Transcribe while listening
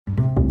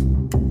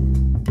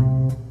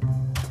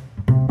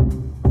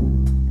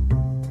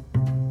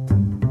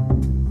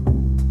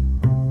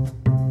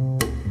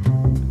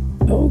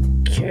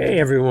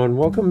everyone.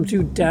 Welcome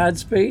to Dad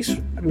Space.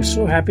 I'm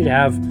so happy to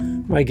have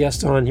my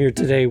guest on here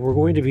today. We're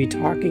going to be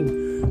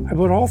talking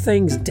about all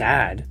things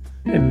dad.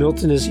 And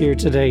Milton is here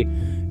today.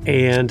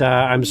 And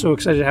I'm so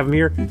excited to have him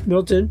here.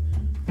 Milton,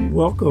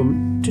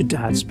 welcome to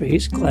Dad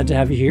Space. Glad to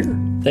have you here.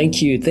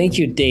 Thank you,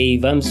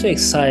 Dave. I'm so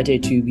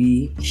excited to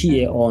be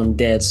here on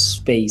Dad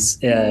Space,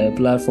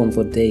 platform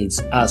for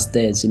dads, us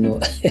dads,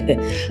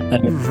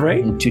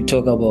 Right. To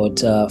talk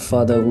about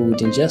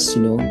fatherhood and just,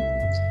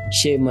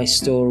 share my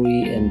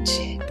story and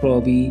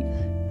probably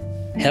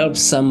help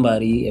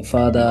somebody, a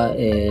father,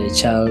 a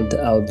child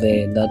out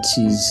there that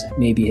is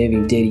maybe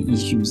having daddy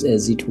issues,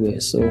 as it were.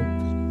 So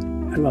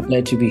I'm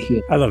glad to be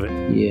here. I love it.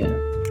 Yeah.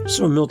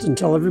 So, Milton,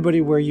 tell everybody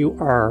where you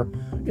are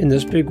in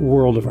this big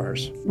world of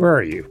ours. Where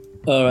are you?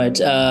 All right.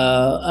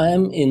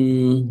 I'm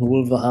in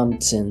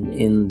Wolverhampton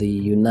in the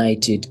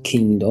United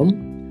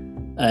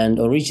Kingdom. And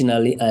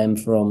originally I'm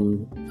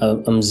from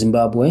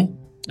Zimbabwe.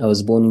 I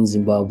was born in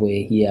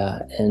Zimbabwe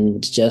here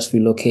and just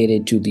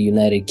relocated to the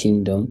United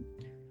Kingdom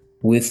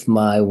with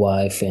my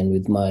wife and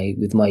with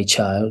my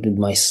child, with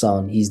my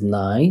son. He's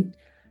 9.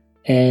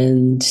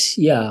 And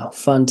yeah,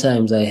 fun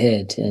times I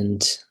had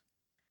and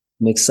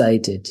I'm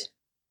excited.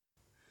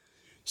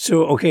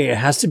 So, okay, it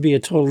has to be a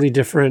totally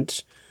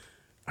different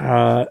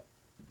part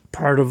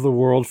of the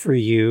world for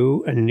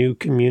you, a new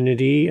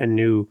community, a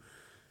new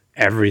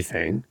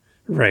everything,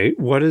 right?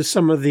 What is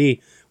some of the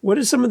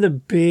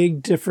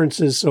big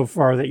differences so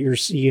far that you're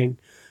seeing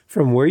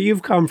from where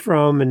you've come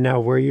from and now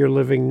where you're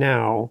living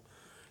now?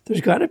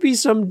 There's got to be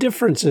some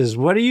differences.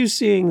 What are you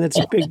seeing that's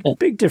a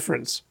big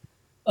difference?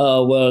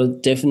 Well,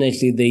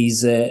 definitely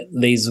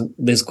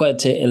there's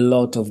quite a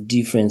lot of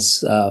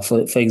difference.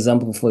 For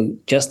example, for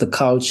just the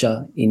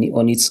culture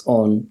on its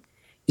own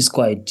is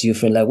quite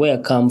different. Like where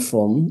I come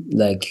from,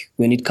 like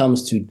when it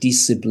comes to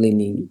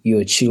disciplining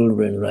your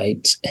children,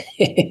 right?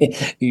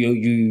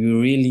 you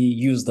really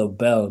use the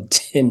belt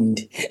and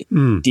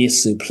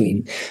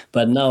discipline.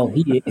 But now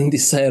here in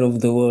this side of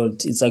the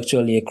world, it's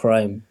actually a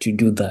crime to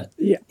do that.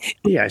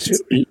 Yeah, so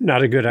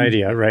not a good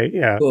idea, right?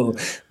 Yeah. So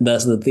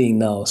that's the thing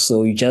now.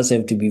 So you just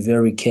have to be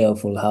very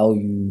careful how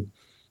you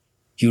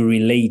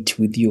relate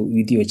with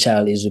your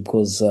child, is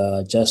because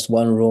just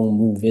one wrong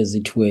move, as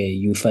it were,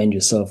 you find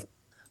yourself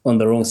on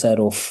the wrong side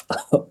of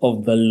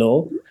the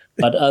law.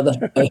 But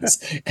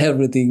otherwise,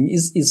 everything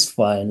is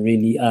fine,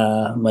 really.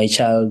 My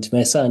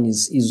son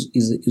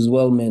is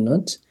well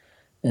mannered,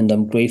 and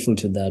I'm grateful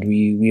to that.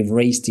 We've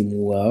raised him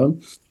well.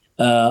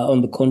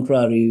 On the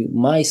contrary,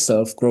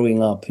 myself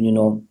growing up,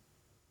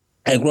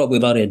 I grew up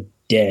without a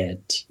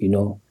dad.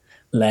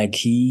 Like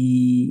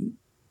he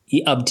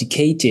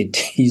abdicated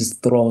his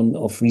throne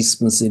of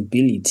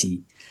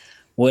responsibility.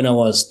 When I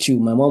was 2,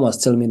 my mom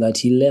was telling me that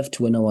he left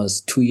when I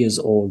was 2 years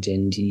old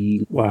and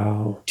he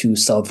went to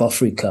South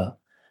Africa.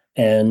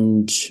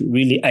 And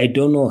really, I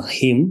don't know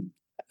him.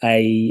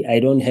 I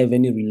don't have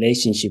any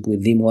relationship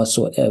with him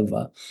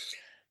whatsoever.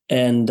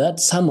 And that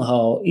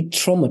somehow, it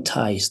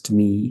traumatized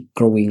me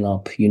growing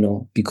up,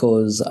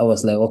 because I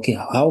was like, okay,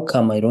 how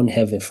come I don't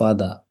have a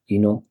father,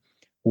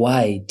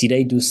 Why? Did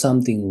I do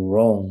something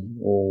wrong?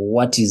 Or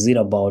what is it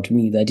about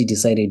me that he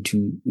decided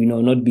to,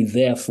 not be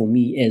there for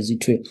me, as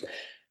it were?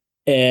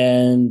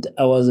 And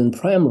I was in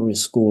primary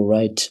school,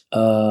 right?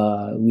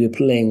 We were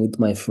playing with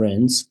my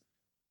friends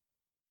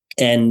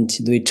and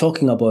they were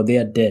talking about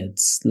their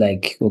dads.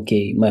 Like,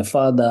 okay, my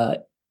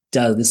father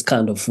does this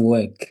kind of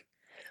work.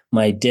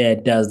 My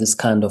dad does this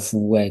kind of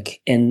work.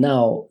 And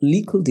now,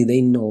 little did they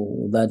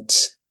know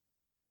that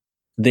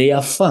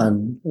their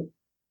fun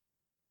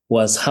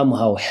was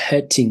somehow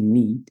hurting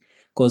me,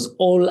 because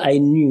all I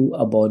knew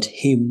about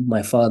him,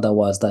 my father,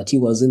 was that he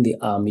was in the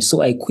army.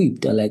 So I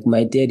quipped, like,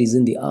 my dad is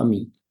in the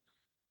army.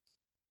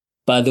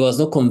 But there was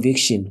no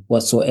conviction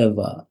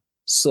whatsoever.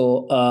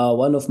 So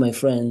one of my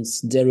friends,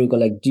 Derek, was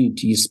like,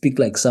 dude, you speak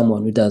like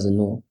someone who doesn't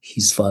know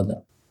his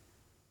father.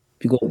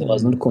 Because there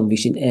was no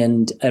conviction.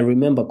 And I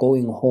remember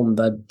going home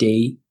that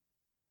day,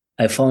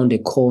 I found a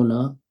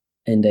corner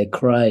and I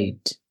cried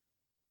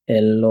a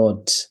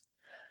lot.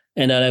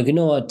 And I'm like, you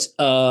know what?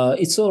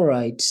 It's all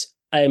right.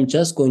 I am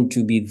just going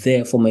to be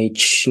there for my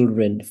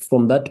children.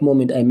 From that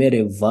moment, I made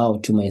a vow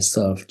to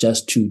myself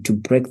just to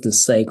break the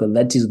cycle.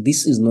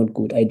 This is not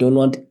good. I don't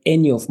want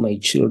any of my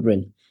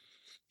children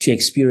to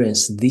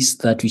experience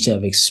that which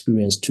I've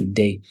experienced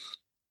today.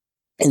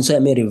 And so I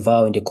made a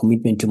vow and a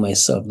commitment to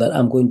myself that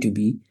I'm going to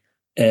be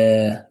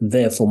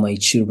there for my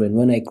children.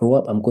 When I grow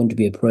up, I'm going to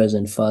be a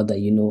present father.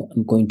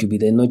 I'm going to be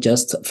there, not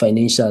just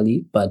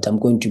financially, but I'm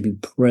going to be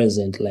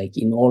present, like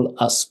in all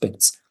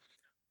aspects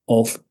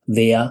of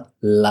their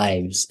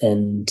lives.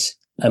 And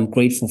I'm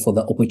grateful for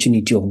the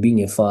opportunity of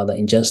being a father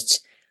and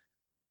just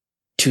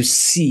to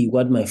see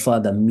what my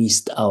father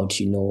missed out,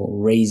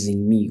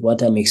 raising me,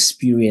 what I'm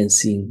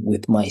experiencing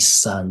with my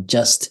son,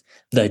 just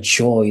the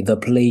joy, the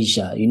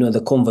pleasure,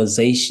 the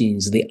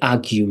conversations, the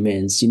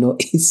arguments,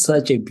 it's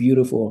such a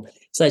beautiful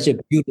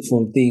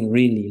thing,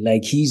 really.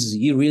 Like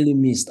he really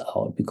missed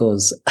out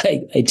because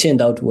I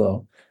turned out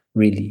well,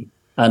 really,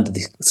 under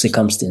the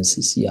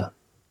circumstances. Yeah.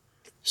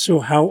 So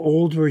how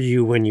old were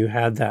you when you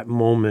had that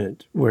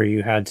moment where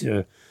you had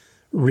to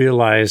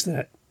realize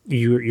that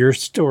your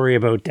story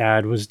about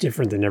dad was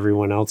different than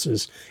everyone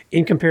else's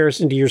in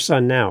comparison to your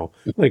son now?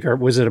 Like,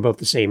 was it about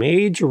the same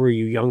age, or were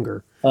you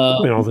younger Uh,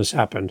 when all this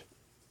happened?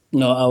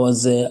 no, I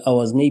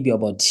was maybe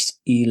about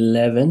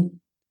 11.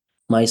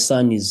 My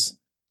son is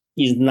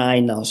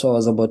 9 now, so I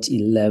was about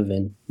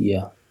 11.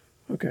 Yeah.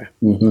 Okay.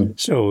 Hmm.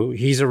 So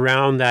he's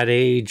around that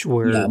age Yeah,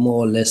 where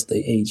more or less the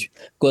age.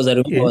 Because I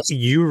remember I was,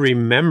 you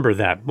remember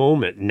that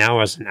moment now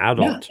as an yeah,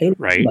 adult, I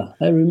right? remember.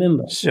 I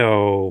remember.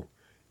 So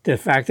the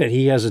fact that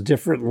he has a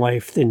different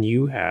life than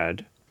you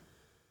had,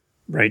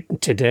 right,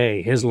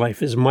 today, his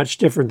life is much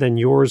different than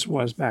yours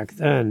was back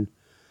then,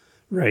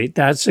 right?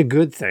 That's a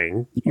good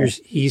thing. Yeah.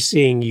 He's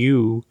seeing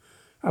you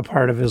a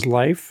part of his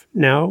life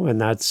now, and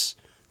that's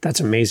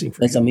amazing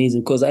for That's him.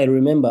 amazing because I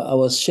remember I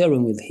was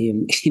sharing with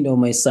him,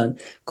 my son,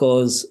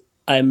 because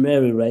I'm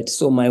married, right?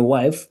 So my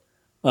wife,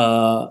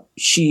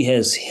 she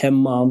has her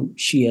mom,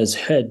 she has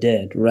her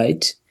dad,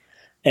 right?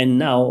 And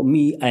now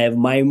me, I have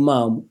my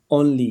mom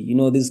only,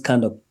 this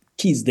kind of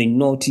kids, they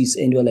notice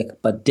and you're like,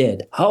 but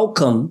dad, how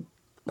come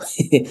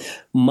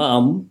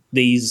mom,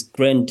 there's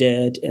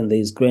granddad and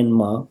there's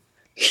grandma.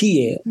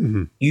 Here,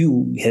 Hmm.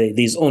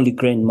 there's only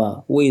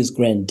grandma. Where is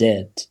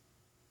granddad?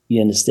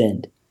 You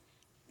understand?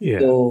 Yeah.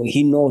 So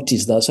he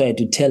noticed that. So I had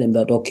to tell him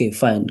that, okay,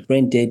 fine,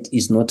 granddad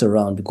is not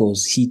around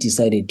because he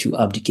decided to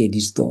abdicate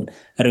his throne.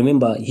 I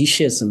remember he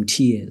shed some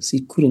tears.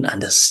 He couldn't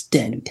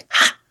understand.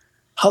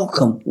 How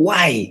come?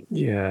 Why?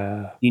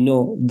 Yeah.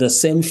 The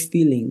same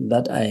feeling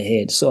that I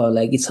had. So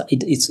like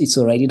it's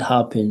all right, it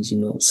happens,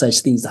 such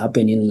things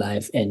happen in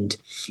life and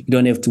you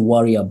don't have to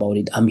worry about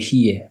it. I'm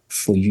here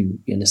for you.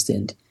 You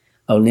understand?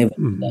 I'll never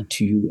do Hmm. that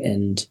to you.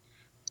 And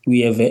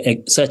we have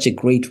such a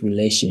great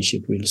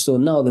relationship, really. So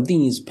now the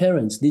thing is,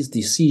 parents, these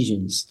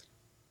decisions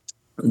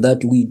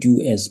that we do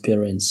as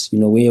parents,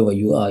 wherever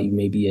you are, you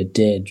may be a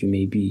dad, you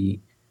may be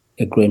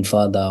a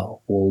grandfather,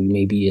 or you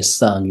may be a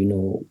son,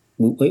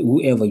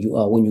 whoever you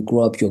are, when you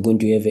grow up, you're going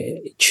to have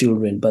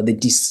children. But the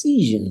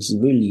decisions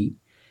really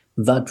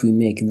that we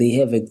make, they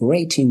have a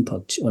great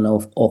impact on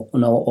our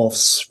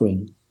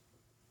offspring.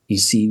 You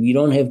see, we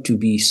don't have to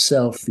be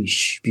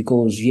selfish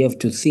because you have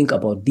to think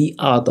about the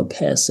other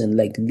person.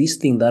 Like this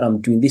thing that I'm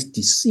doing, this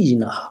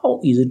decision,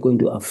 how is it going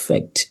to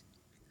affect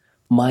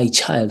my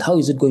child? How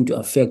is it going to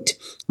affect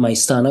my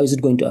son? How is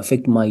it going to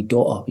affect my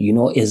daughter,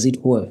 as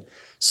it were?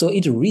 So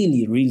it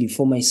really, really,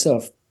 for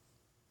myself,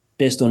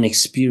 based on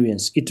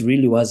experience, it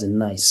really wasn't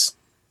nice.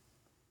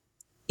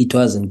 It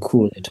wasn't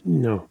cool at all.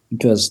 No.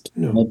 It was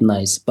No. not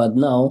nice. But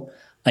now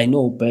I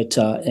know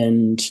better.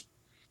 And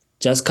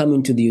just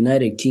coming to the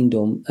United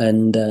Kingdom,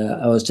 and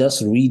I was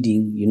just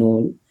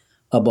reading,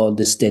 about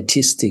the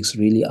statistics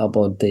really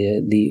about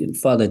the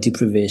father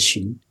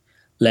deprivation.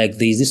 Like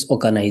there's this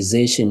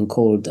organization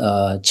called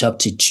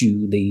Chapter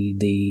Two.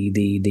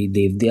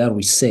 Their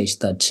research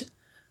that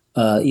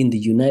in the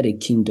United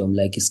Kingdom,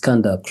 like it's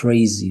kind of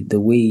crazy the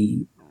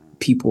way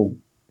people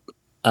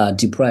are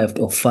deprived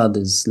of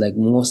fathers. Like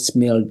most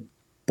male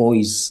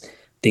boys,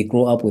 they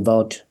grow up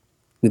without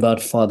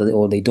father,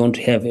 or they don't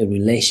have a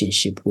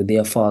relationship with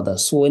their father.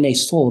 So when I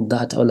saw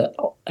that, I was like,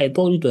 oh, I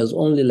thought it was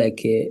only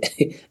like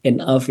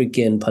an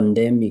African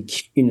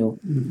pandemic,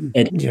 Hmm.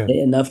 Yeah.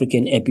 an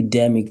African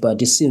epidemic,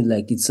 but it seems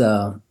like it's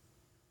a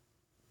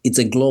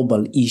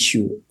global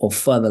issue of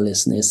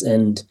fatherlessness,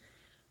 and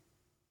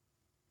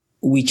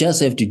we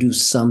just have to do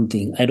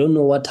something. I don't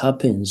know what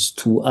happens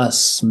to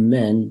us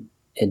men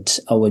at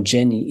our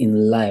journey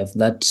in life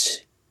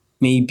that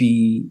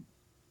maybe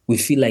we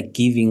feel like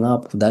giving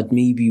up, that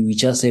maybe we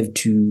just have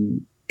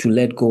to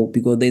let go,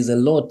 because there's a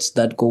lot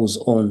that goes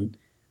on.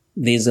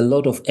 There's a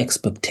lot of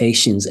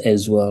expectations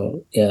as well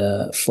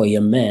for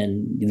your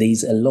man.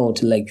 There's a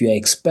lot, like you are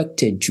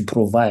expected to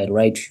provide,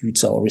 right?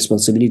 It's our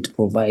responsibility to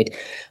provide,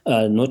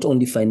 not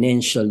only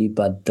financially,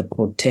 but the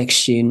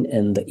protection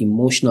and the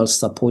emotional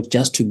support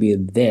just to be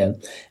there.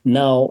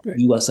 Now Right.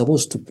 you are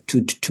supposed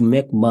to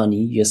make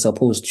money. You're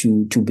supposed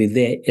to be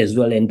there as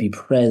well and be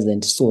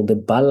present. So the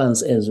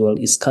balance as well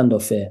is kind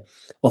of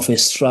a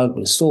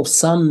struggle. So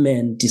some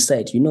men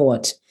decide, you know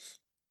what?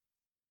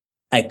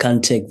 I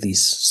can't take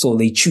this. So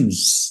they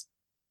choose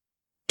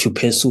to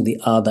pursue the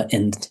other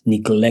and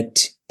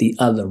neglect the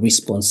other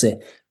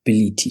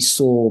responsibility.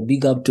 So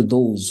big up to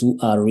those who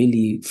are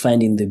really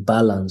finding the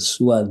balance,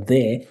 who are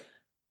there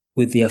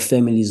with their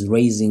families,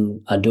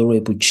 raising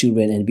adorable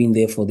children and being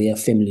there for their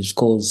families.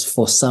 Because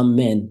for some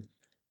men,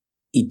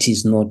 it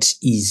is not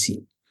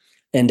easy.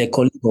 And a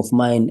colleague of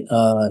mine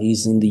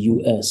is in the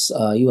US.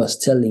 He was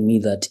telling me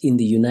that in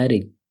the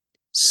United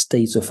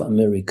States of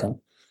America,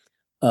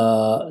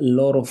 a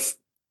lot of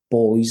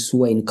boys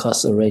who are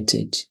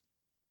incarcerated,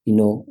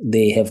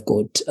 they have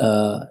got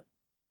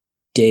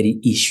daddy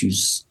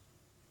issues.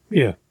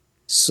 Yeah.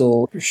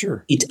 So For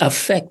sure. it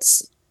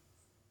affects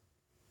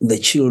the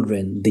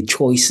children, the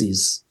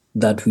choices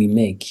that we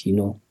make.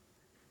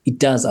 it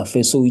does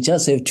affect. So you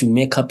just have to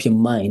make up your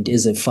mind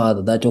as a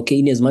father that, okay,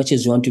 in as much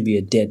as you want to be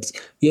a dad,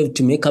 you have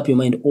to make up your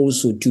mind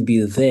also to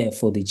be there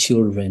for the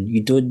children.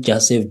 You don't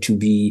just have to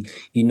be,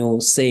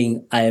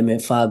 saying, I am a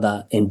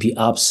father and be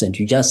absent.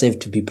 You just have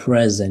to be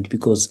present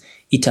because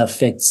it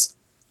affects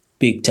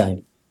big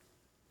time.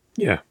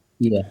 Yeah.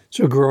 Yeah.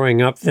 So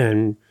growing up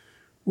then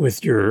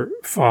with your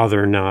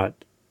father not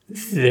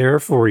there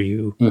for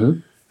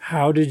you,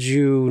 how did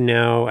you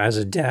now as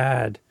a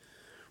dad,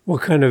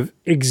 what kind of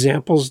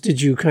examples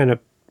did you kind of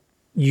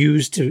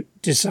use to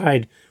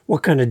decide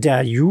what kind of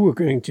dad you were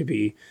going to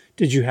be?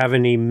 Did you have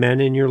any men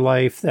in your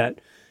life that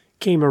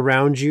came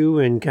around you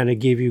and kind of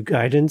gave you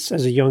guidance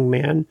as a young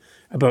man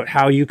about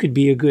how you could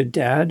be a good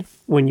dad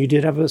when you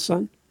did have a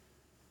son?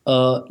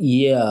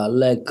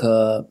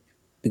 Yeah,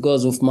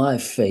 because of my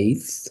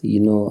faith,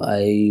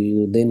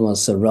 I then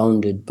was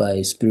surrounded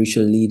by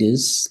spiritual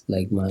leaders,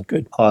 like my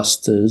Good.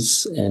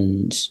 pastors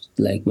and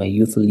like my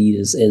youth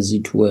leaders, as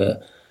it were.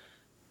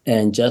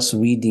 And just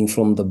reading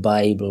from the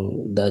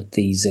Bible that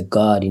there is a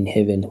God in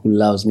heaven who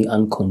loves me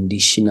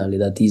unconditionally,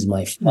 that He's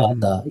my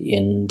Father.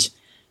 And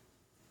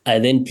I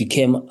then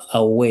became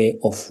aware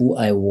of who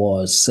I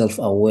was,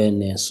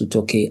 self-awareness. That,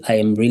 okay, I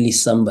am really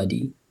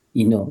somebody,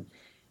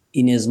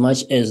 in as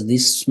much as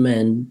this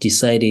man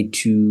decided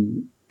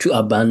to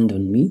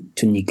abandon me,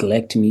 to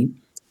neglect me,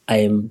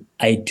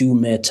 I do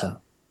matter,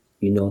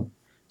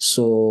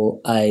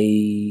 So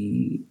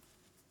I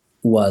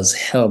was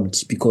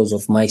helped because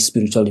of my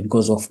spirituality,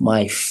 because of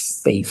my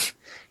faith,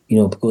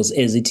 because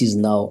as it is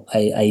now,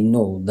 I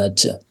know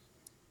that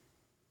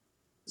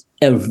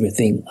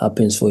everything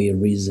happens for a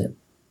reason.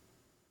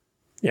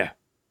 Yeah.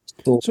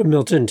 So, So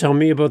Milton, tell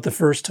me about the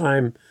first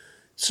time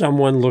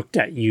someone looked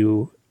at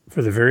you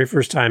for the very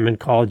first time and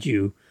called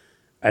you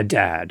a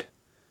dad,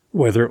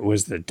 whether it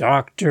was the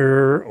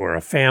doctor or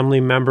a family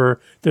member.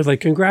 They're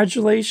like,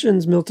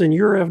 congratulations, Milton,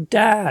 you're a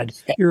dad,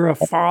 you're a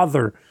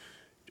father.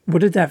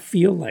 What did that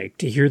feel like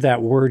to hear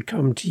that word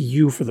come to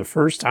you for the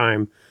first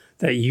time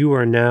that you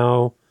are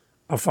now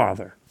a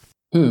father?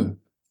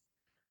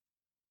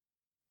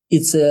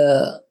 it's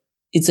a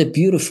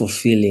beautiful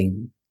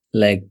feeling,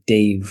 like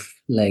Dave,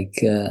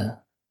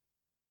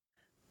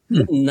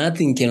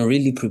 nothing can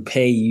really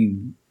prepare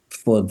you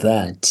for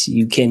that.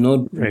 You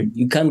cannot, Right.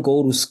 you can't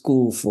go to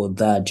school for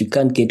that. You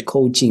can't get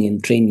coaching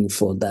and training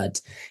for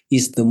that.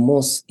 It's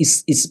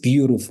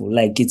beautiful.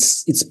 Like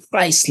it's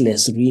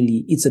priceless,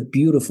 really. It's a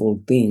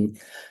beautiful thing.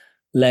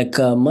 Like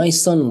my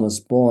son was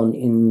born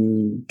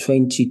in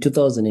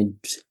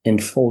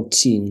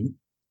 2014,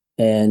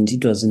 and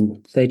it was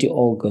in 30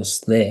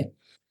 August there.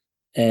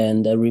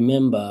 And I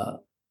remember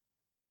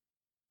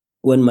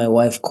when my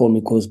wife called me,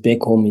 because back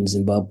home in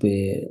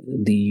Zimbabwe,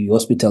 the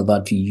hospital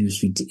that we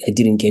used, I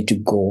didn't get to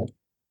go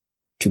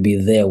to be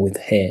there with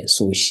her.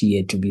 So she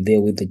had to be there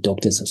with the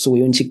doctors. So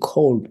when she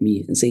called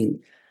me and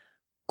saying,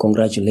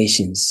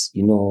 congratulations,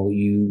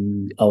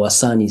 our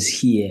son is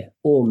here.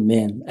 Oh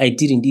man, I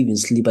didn't even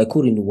sleep. I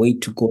couldn't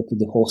wait to go to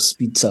the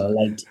hospital.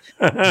 Like,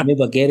 I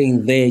remember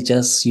getting there,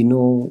 just,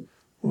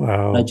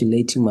 Wow.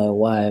 congratulating my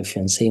wife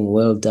and saying,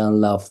 well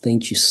done, love.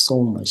 Thank you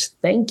so much.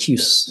 Thank you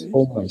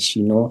so much,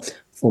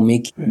 for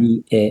making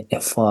me a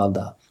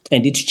father.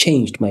 And it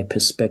changed my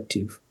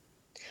perspective.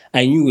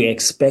 I knew we were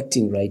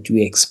expecting, right? We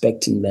were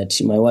expecting that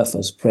my wife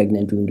was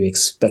pregnant. We were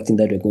expecting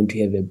that we're going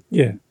to have a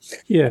Yeah.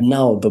 Yeah.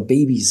 Now the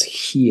baby is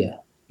here.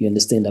 You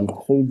understand? I'm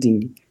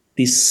holding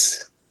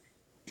this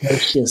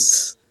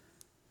precious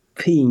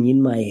thing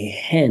in my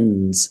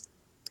hands.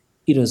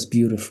 It was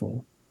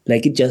beautiful.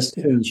 Like, it just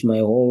changed my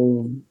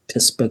whole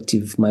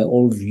perspective, my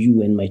whole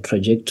view, and my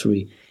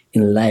trajectory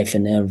in life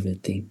and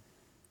everything.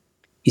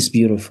 It's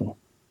beautiful.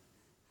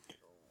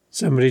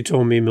 Somebody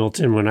told me,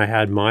 Milton, when I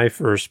had my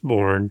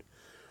firstborn,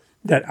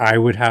 that I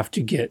would have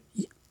to get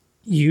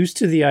used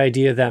to the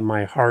idea that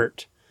my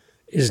heart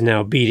is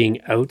now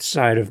beating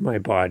outside of my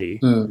body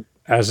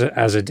as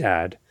a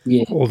dad,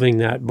 holding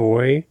that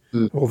boy,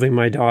 holding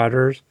my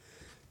daughters.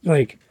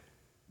 Like,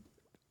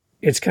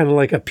 it's kind of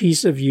like a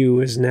piece of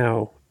you is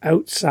now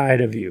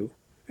outside of you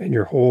and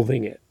you're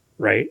holding it,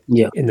 right?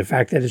 Yeah. In the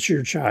fact that it's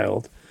your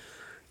child.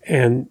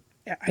 And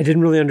I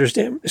didn't really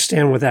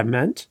understand what that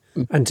meant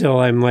until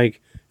I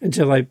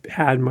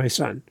had my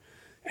son.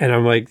 And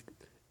I'm like,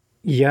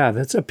 yeah,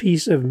 that's a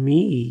piece of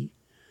me.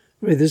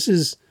 I mean, this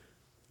is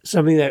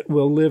something that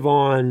will live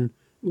on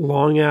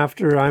long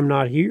after I'm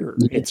not here.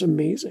 Yeah. It's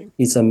amazing.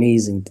 It's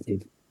amazing,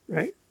 Dave.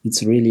 Right?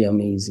 It's really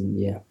amazing,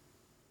 yeah.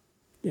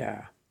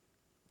 Yeah.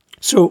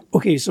 So,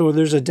 okay, so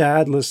there's a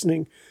dad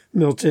listening,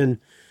 Milton,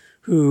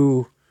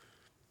 who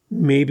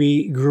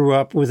maybe grew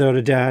up without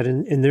a dad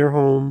in their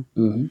home,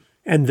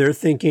 and they're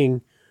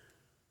thinking,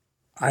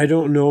 I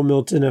don't know,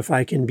 Milton, if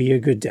I can be a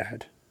good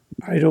dad.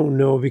 I don't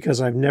know, because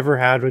I've never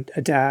had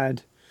a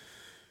dad.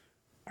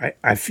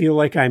 I feel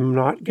like I'm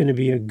not going to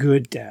be a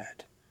good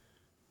dad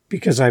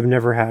because I've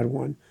never had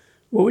one.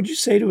 What would you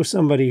say to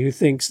somebody who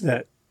thinks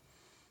that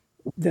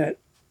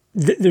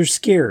they're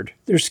scared?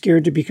 They're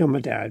scared to become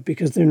a dad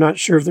because they're not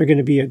sure if they're going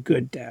to be a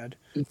good dad.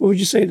 What would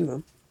you say to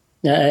them?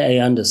 I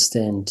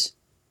understand.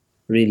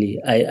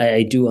 really.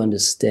 I do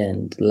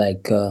understand.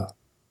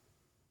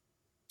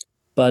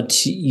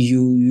 But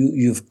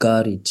you've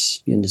got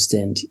it. You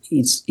understand?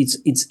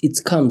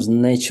 It comes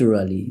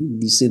naturally.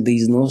 You say there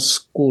is no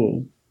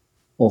school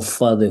of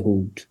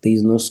fatherhood. There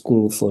is no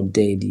school for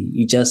daddy.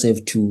 You just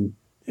have to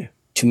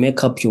Yeah.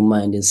 make up your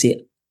mind and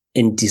say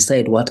and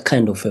decide what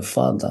kind of a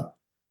father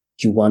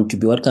you want to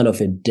be, what kind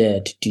of a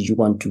dad do you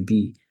want to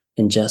be,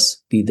 and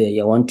just be there.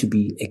 You want to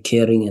be a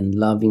caring and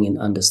loving and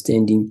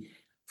understanding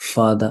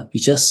father. You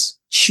just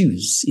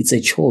choose. It's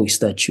a choice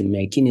that you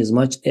make. In as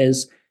much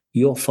as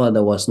your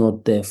father was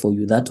not there for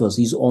you, that was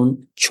his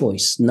own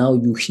choice. Now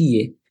you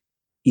hear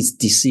it's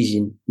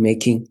decision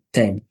making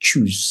time.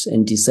 Choose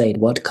and decide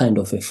what kind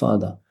of a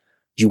father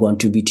you want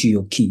to be to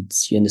your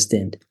kids. You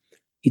understand?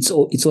 It's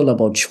all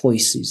about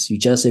choices. You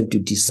just have to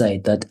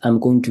decide that I'm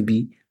going to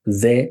be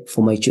there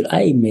for my children.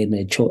 I made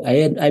my choice.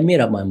 I made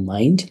up my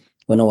mind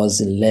when I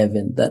was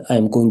 11 that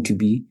I'm going to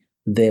be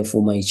there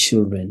for my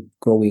children.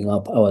 Growing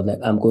up, I was like,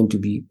 I'm going to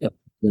be a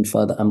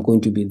father. I'm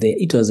going to be there.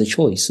 It was a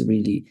choice,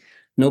 really.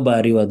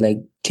 Nobody was like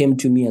came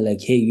to me and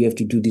like, hey, you have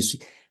to do this.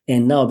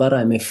 And now that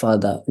I'm a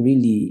father,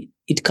 really,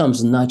 it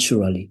comes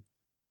naturally.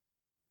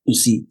 You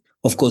see,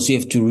 of course, you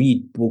have to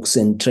read books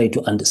and try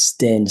to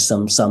understand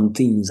some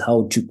things,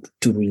 how to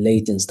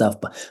relate and stuff,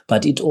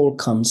 but it all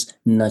comes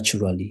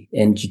naturally.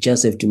 And you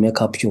just have to make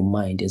up your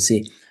mind and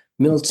say,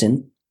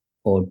 Milton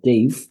or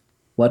Dave,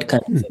 what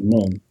kind of a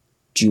man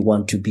do you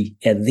want to be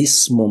at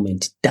this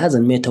moment?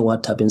 Doesn't matter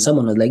what happens.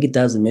 Someone was like, it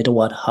doesn't matter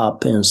what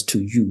happens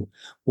to you.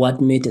 What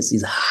matters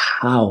is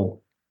how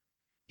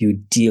you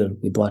deal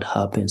with what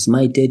happens.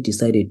 My dad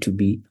decided to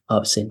be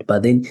absent,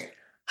 but then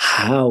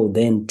how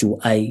then do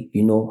I,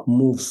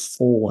 move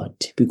forward?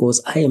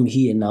 Because I am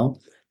here now,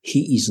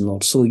 he is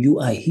not. So you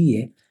are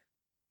here,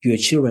 your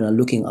children are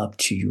looking up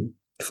to you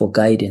for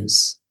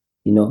guidance,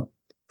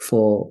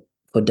 for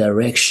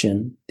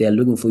direction. They are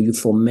looking for you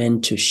for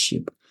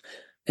mentorship.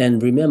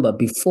 And remember,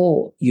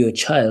 before your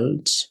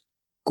child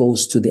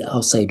goes to the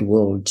outside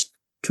world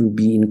to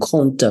be in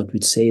contact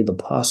with, say, the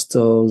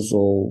pastors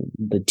or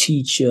the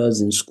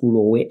teachers in school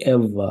or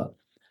wherever,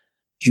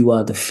 you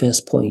are the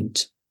first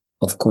point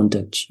of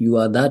contact. You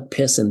are that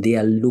person they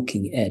are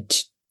looking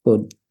at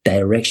for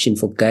direction,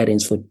 for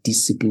guidance, for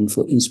discipline,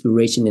 for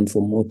inspiration, and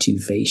for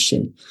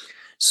motivation.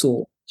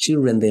 So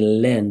children, they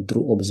learn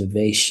through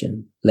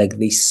observation. Like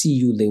they see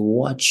you, they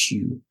watch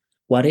you.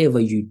 Whatever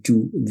you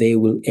do, they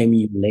will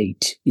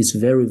emulate. It's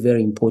very,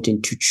 very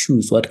important to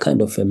choose what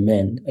kind of a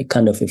man, a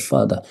kind of a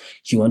father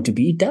you want to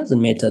be. It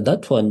doesn't matter.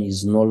 That one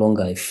is no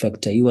longer a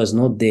factor. He was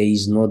not there.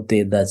 He's not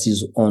there. That's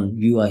his own.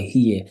 You are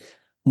here.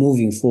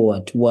 Moving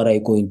forward, what are you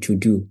going to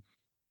do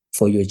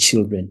for your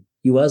children?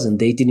 He wasn't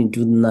there. He didn't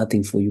do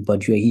nothing for you,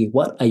 but you are here.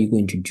 What are you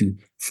going to do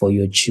for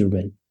your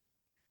children?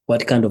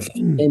 What kind of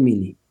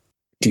family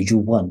do you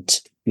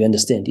want? You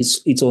understand?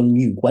 It's on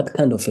you. What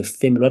kind of a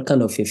family, what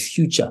kind of a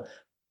future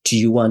do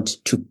you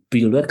want to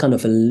build? What kind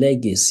of a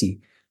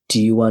legacy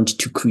do you want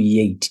to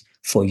create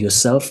for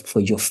yourself, for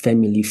your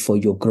family, for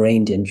your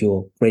grand and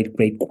your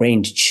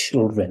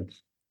grandchildren?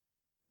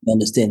 You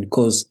understand?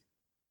 Because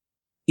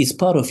it's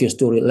part of your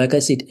story. Like I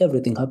said,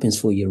 everything happens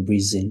for a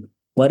reason.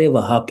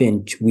 Whatever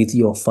happened with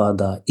your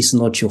father is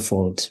not your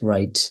fault,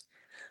 right?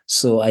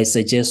 So I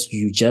suggest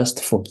you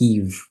just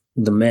forgive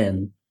the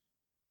man.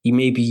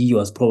 He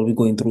was probably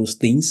going through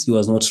things. He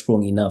was not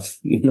strong enough.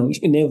 You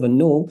never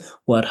know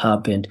what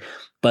happened.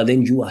 But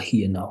then you are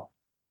here now.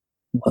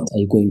 What are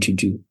you going to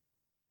do?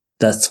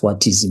 That's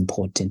what is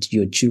important.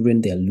 Your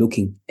children, they are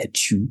looking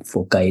at you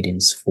for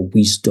guidance, for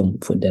wisdom,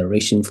 for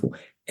direction, for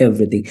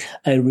everything.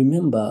 I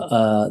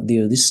remember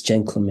there was this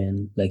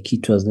gentleman, like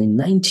it was in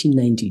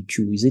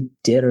 1992. Is it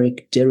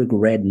Derek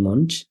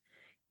Redmond?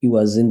 He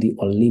was in the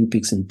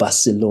Olympics in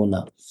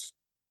Barcelona.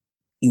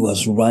 He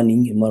was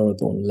running a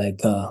marathon,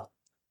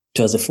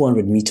 it was a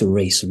 400-meter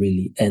race,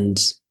 really. And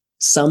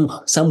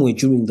somewhere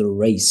during the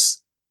race,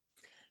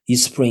 he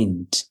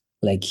sprained,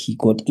 like he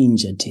got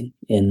injured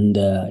and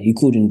he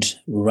couldn't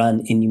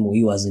run anymore.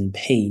 He was in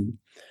pain.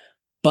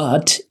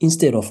 But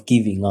instead of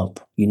giving up,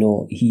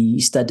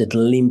 he started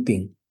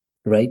limping,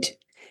 right?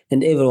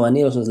 And everyone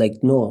else was like,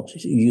 no,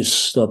 you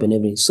stop and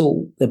everything.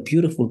 So the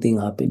beautiful thing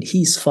happened.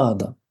 His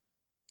father,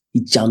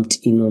 he jumped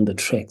in on the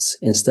tracks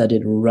and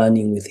started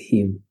running with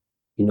him,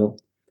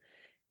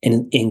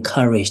 and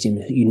encouraged him.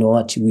 You know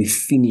what? We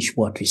finish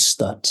what we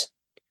start.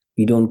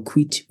 We don't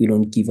quit. We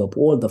don't give up.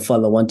 All the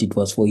father wanted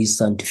was for his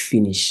son to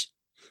finish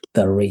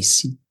the race.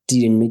 He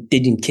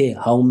didn't care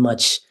how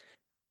much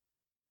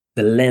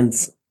the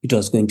length it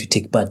was going to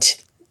take,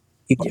 but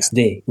he was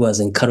there. He was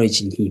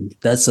encouraging him.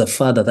 That's the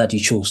father that he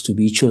chose to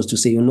be. He chose to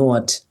say, you know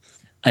what?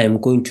 I am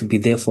going to be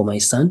there for my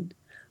son.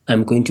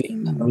 I'm going to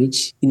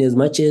encourage in as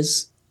much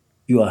as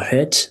you are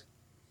hurt,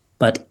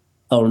 but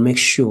I'll make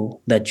sure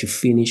that you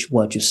finish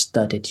what you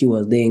started. He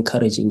was there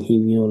encouraging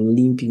him,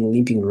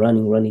 limping,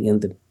 running,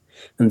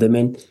 and the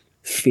man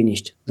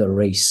finished the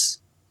race.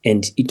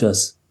 And it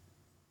was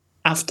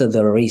after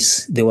the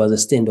race, there was a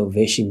stand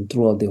ovation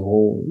throughout the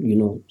whole,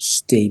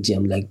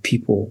 stadium. Like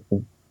people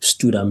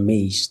stood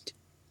amazed.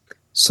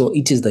 So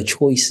it is the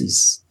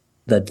choices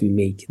that we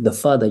make. The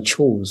father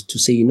chose to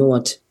say, you know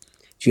what,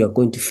 you are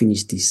going to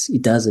finish this.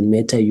 It doesn't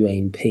matter, you are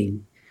in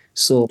pain.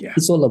 So Yeah.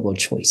 it's all about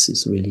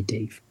choices, really,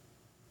 Dave.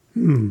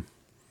 I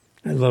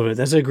love it.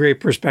 That's a great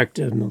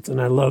perspective, Milton.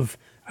 I love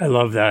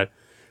that.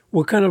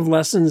 What kind of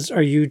lessons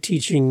are you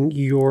teaching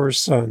your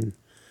son?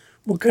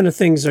 What kind of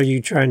things are you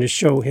trying to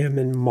show him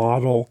and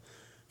model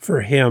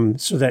for him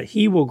so that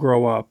he will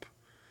grow up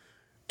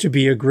to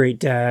be a great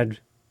dad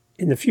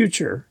in the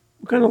future?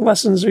 What kind of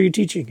lessons are you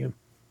teaching him?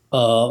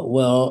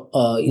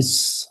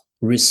 It's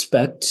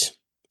respect,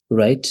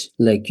 right?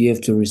 Like you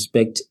have to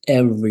respect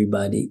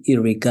everybody,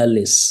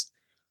 regardless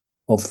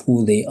of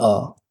who they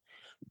are.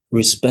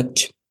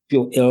 Respect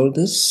your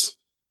elders.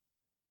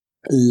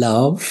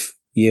 Love,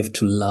 you have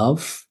to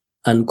love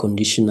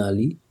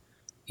unconditionally,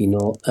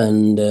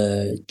 and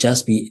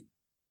just be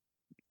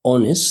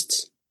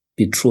honest,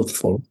 be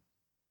truthful.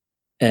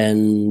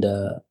 And,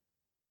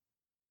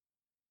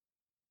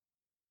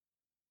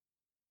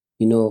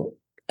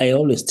 I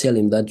always tell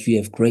him that you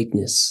have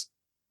greatness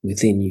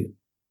within you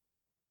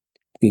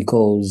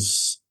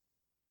because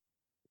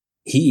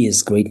he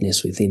is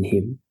greatness within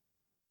him.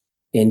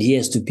 And he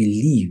has to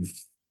believe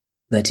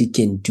that he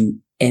can do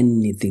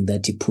anything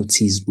that he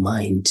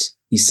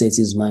sets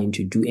his mind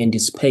to do, and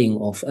it's paying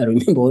off. I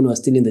remember when I was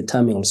still in the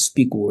time, I'll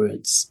speak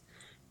words,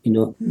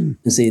 and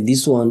say,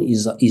 this one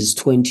is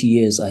 20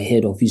 years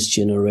ahead of his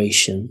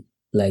generation.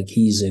 Like,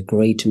 he's a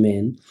great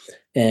man,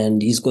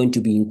 and he's going to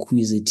be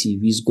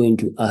inquisitive. He's going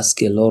to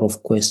ask a lot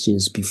of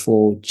questions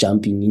before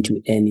jumping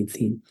into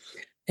anything.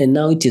 And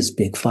now it has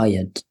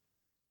backfired,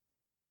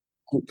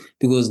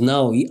 because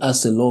now he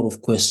asks a lot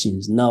of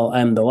questions. Now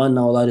I'm the one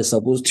now that is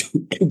supposed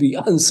to be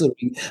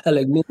answering. I'm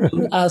like, no,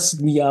 don't ask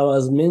me.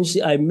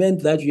 I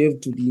meant that you have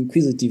to be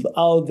inquisitive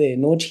out there,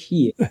 not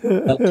here.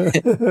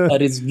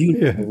 But it's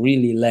beautiful,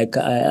 really. Like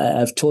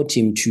I've taught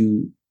him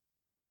to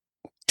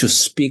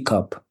speak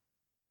up,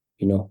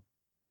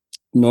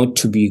 not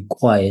to be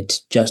quiet,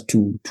 just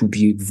to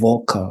be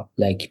vocal,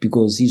 like,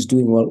 because he's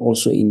doing well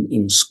also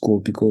in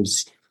school,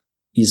 because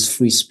he's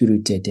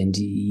free-spirited, and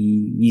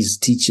his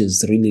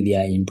teachers really, they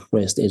are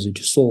impressed as it.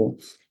 So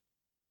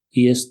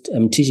yes,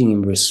 I'm teaching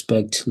him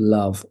respect,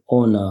 love,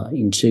 honor,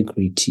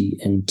 integrity,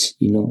 and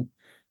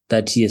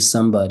that he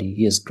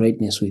has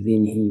greatness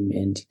within him,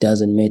 and it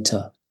doesn't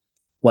matter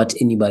what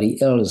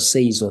anybody else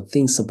says or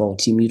thinks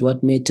about him.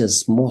 What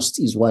matters most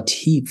is what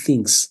he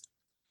thinks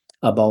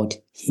about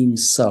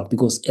himself,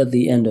 because at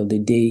the end of the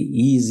day,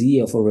 he is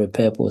here for a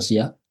purpose.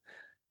 Yeah.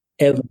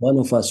 Every one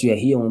of us, we are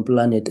here on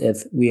planet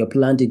Earth. We are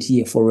planted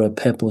here for a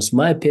purpose.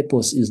 My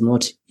purpose is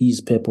not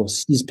his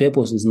purpose. His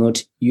purpose is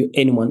not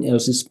anyone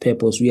else's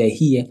purpose. We are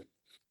here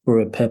for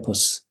a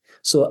purpose.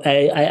 So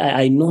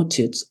I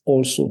noted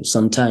also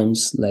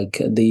sometimes,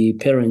 like, the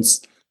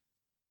parents,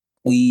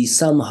 we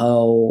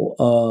somehow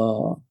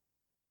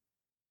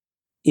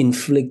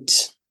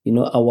impose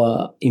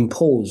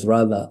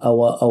rather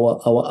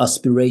our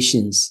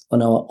aspirations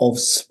on our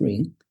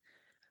offspring.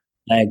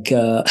 Like,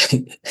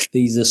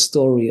 there's a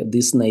story of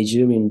this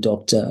Nigerian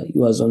doctor. He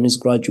was on his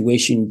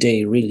graduation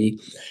day, really.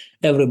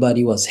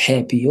 Everybody was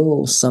happy.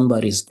 Oh,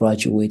 somebody's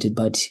graduated,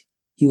 but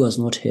he was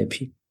not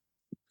happy.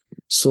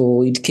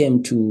 So it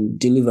came to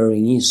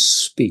delivering his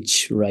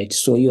speech, right?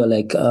 So you are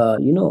like, I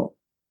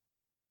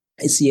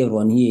see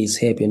everyone here is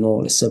happy and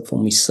all except for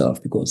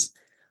myself, because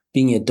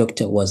being a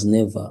doctor was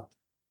never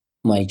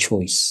my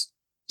choice.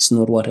 It's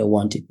not what I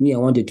wanted. I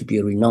wanted to be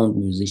a renowned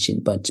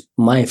musician, but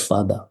my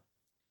father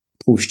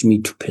pushed me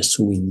to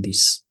pursuing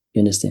this. You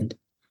understand?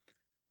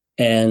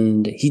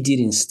 And he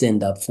didn't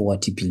stand up for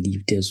what he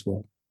believed as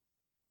well,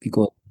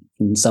 because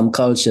in some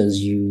cultures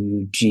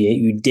you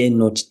dare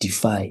not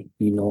defy,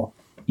 your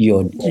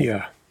dad.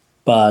 Yeah.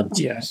 But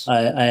Yes.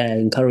 I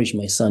encourage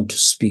my son to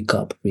speak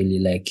up, really.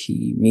 Like,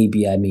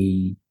 maybe I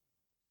may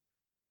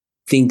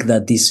think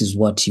that this is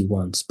what he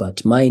wants,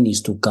 but mine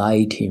is to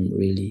guide him,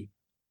 really.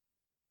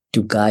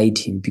 To guide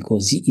him,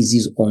 because he is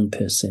his own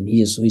person. He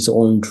has his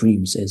own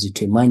dreams, as it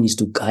were. Mine is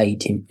to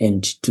guide him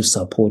and to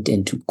support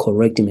and to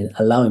correct him, and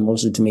allow him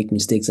also to make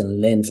mistakes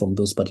and learn from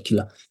those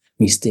particular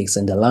mistakes,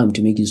 and allow him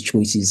to make his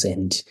choices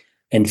and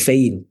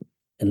fail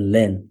and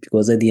learn,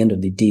 because at the end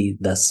of the day,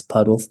 that's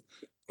part of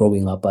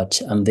growing up.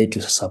 But I'm there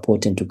to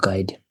support and to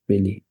guide,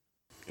 really.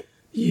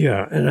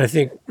 Yeah, and I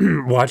think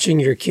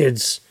watching your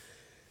kids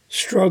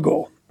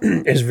struggle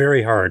is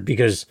very hard,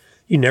 because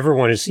you never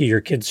want to see your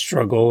kids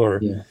struggle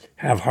or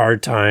have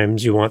hard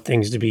times. You want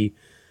things to be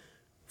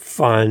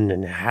fun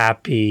and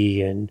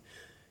happy and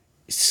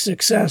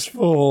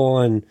successful.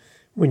 And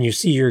when you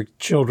see your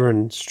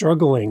children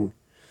struggling,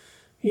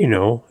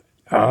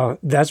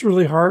 that's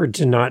really hard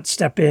to not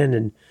step in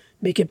and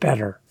make it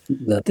better.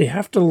 They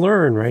have to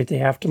learn, right? They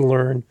have to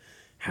learn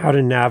how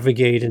to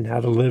navigate and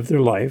how to live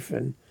their life.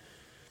 And,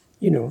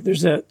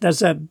 that's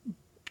that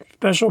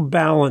special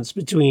balance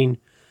between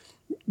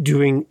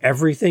doing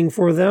everything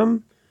for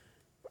them,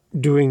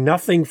 doing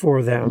nothing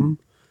for them,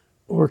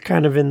 or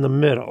kind of in the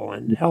middle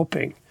and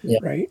helping,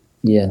 right?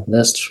 Yeah,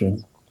 that's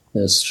true.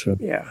 That's true.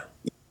 Yeah.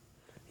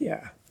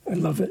 I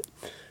love it.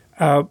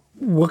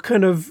 what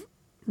kind of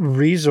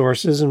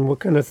resources and what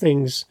kind of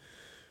things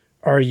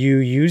are you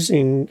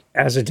using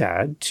as a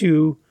dad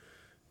to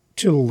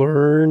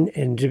learn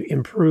and to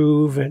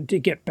improve and to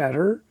get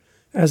better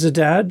as a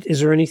dad? Is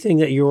there anything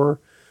that you're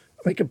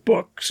like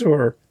books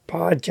or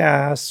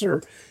podcasts,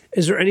 or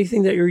is there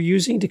anything that you're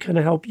using to kind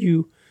of help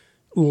you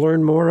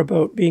learn more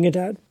about being a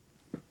dad?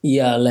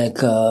 Yeah, like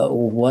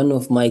one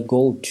of my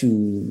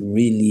go-to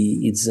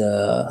really is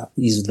the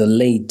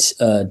late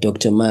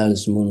Dr.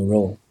 Miles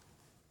Monroe.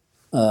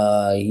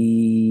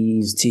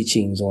 His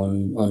teachings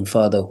on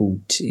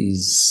fatherhood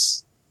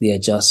they are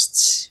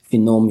just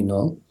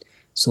phenomenal.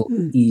 So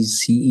he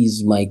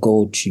is my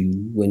go-to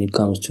when it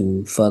comes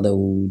to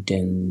fatherhood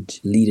and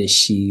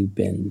leadership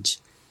and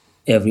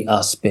every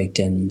aspect.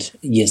 And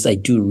yes, I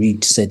do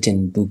read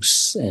certain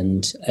books,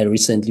 and I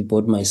recently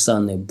bought my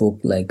son a book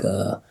like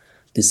The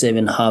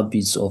 7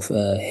 Habits of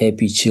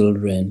Happy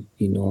Children,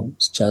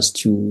 just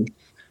to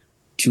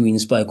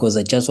inspire, because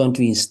I just want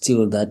to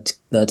instill that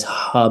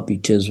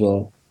habit as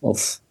well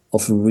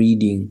of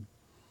reading,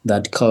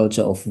 that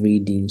culture of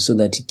reading, so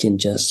that he can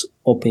just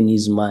open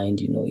his mind.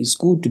 It's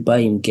good to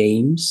buy him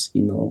games,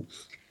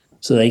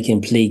 so that he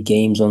can play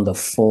games on the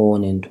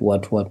phone and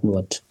what.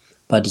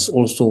 But it's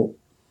also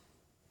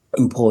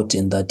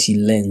important that he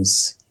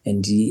learns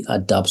and he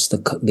adapts the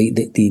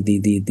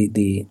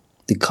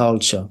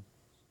culture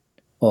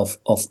of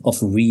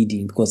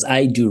reading, because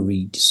I do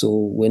read. So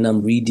when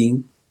I'm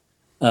reading,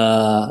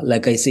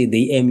 like I say,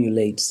 they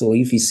emulate. So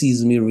if he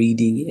sees me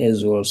reading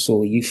as well,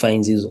 so he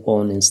finds his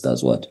own and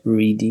starts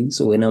reading.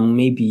 So when I'm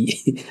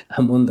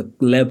on the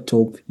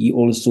laptop, he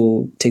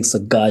also takes a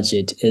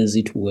gadget, as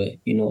it were,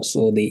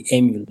 so they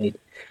emulate.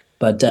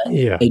 But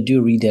Yeah. I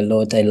do read a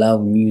lot. I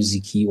love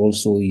music. He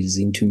also is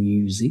into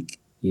music,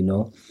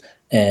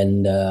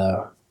 and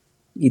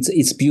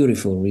it's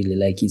beautiful, really.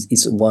 Like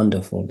it's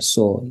wonderful.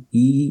 So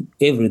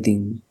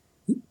everything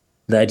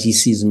that he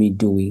sees me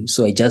doing.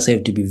 So I just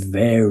have to be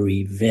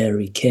very,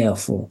 very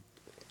careful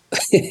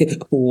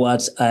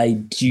what I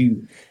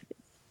do,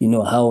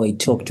 how I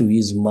talk to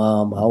his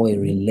mom, how I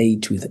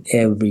relate with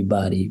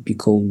everybody,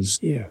 because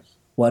Yeah.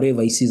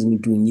 whatever he sees me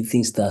doing, he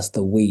thinks that's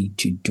the way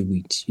to do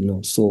it,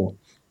 So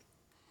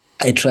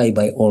I try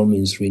by all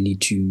means really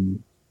to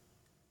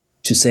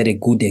set a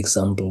good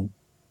example,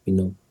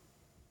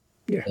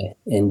 Yeah.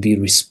 and be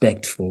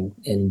respectful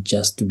and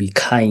just to be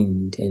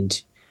kind.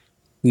 And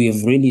we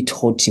have really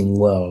taught him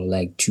well,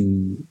 like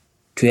to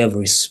have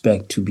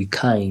respect, to be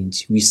kind.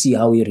 We see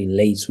how he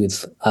relates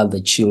with other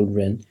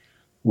children,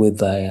 with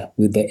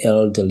the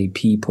elderly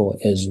people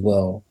as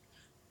well.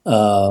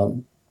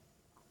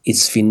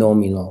 It's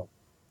phenomenal.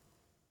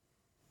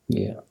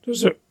 Yeah.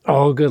 Those are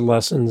all good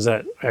lessons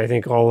that I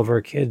think all of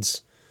our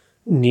kids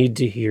need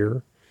to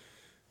hear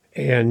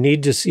and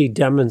need to see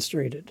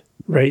demonstrated,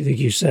 right? Like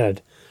you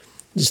said,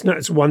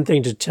 it's one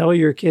thing to tell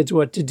your kids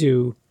what to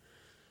do,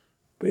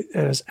 but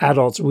as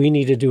adults, we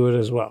need to do it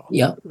as well.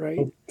 Yeah.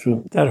 Right.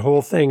 True. That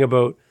whole thing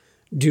about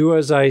do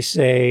as I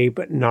say,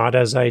 but not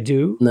as I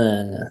do.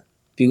 Nah,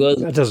 because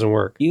that doesn't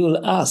work. You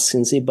will ask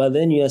and say, but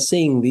then you are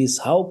saying this,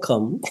 how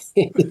come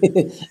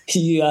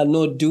you are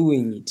not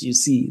doing it? You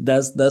see,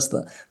 that's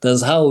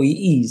how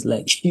he is.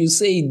 Like, you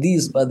say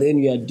this, but then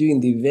you are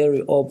doing the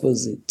very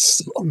opposite.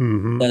 So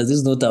does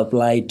this not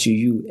apply to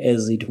you,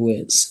 as it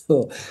were?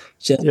 So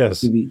just Yes.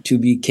 to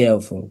be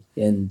careful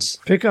and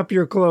pick up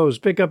your clothes.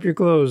 Pick up your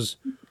clothes.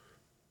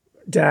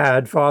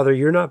 Dad, father,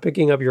 you're not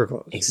picking up your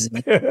clothes.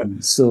 Exactly.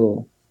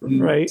 So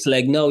right. It's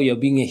like now you're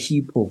being a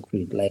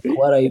hypocrite. Like,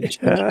 what are you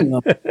talking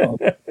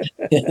about?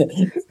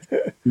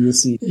 You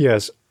see.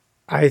 Yes.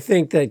 I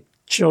think that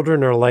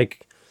children are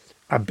like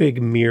a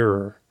big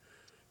mirror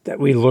that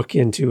we look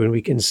into and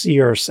we can see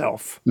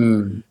ourselves.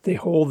 They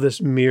hold this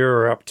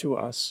mirror up to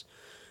us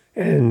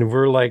and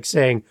we're like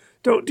saying,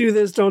 don't do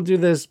this.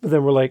 But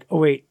then we're like, oh,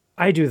 wait,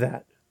 I do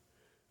that.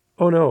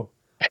 Oh, no,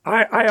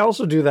 I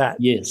also do that.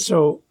 Yes.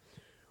 So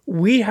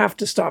we have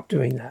to stop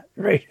doing that,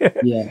 right?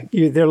 Yeah.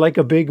 They're like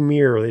a big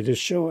mirror. They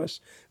just show us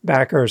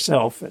back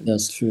ourselves.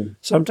 That's true.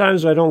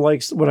 Sometimes I don't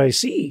like what I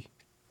see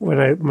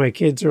when my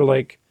kids are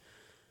like,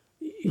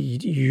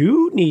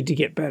 you need to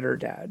get better,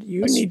 Dad.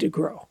 You need to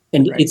grow.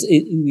 And right?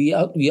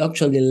 we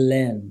actually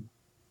learn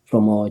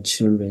from our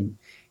children.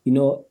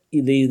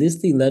 There's this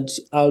thing that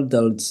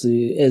adults,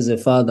 as a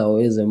father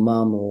or as a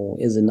mom or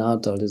as an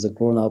adult, as a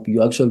grown-up,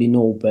 you actually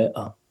know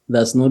better.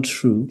 That's not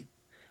true.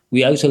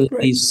 We actually,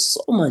 there's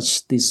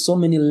so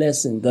many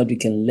lessons that we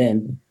can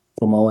learn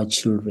from our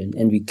children,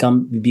 and we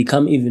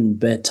become even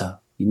better,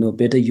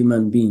 better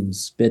human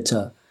beings,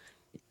 better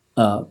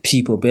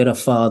people, better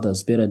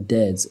fathers, better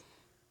dads,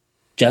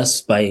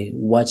 just by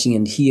watching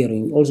and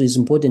hearing. Also, it's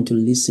important to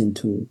listen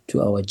to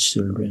our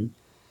children.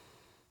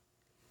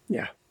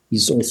 Yeah.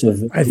 It's also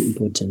very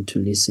important to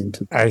listen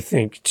to. I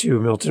think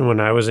too, Milton, when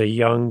I was a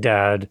young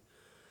dad,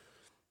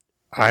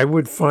 I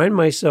would find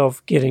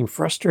myself getting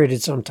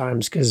frustrated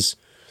sometimes because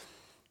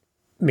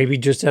maybe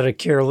just out of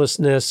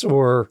carelessness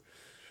or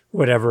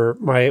whatever,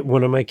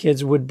 one of my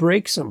kids would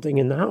break something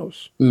in the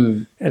house.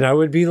 And I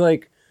would be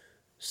like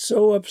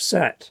so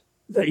upset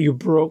that you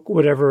broke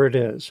whatever it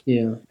is.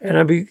 Yeah. And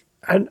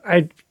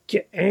I'd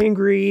get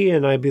angry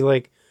and I'd be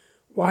like,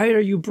 why are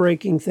you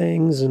breaking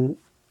things? And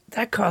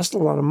that cost a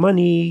lot of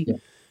money. Yeah.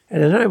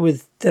 And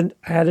then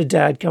I had a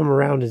dad come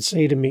around and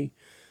say to me,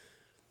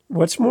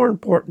 what's more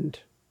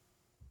important,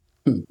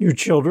 your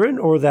children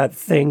or that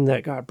thing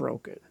that got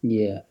broken?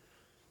 Yeah.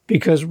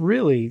 Because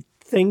really,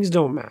 things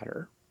don't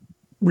matter.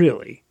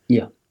 Really.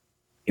 Yeah.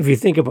 If you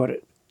think about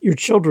it, your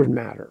children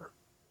matter,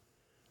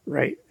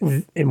 right?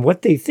 And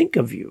what they think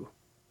of you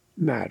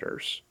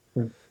matters.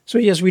 So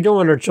yes, we don't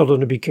want our children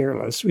to be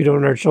careless. We don't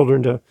want our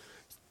children to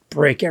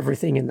break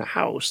everything in the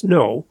house.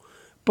 No.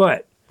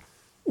 But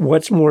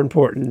what's more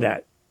important,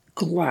 that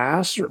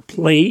glass or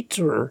plate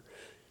or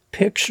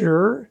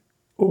picture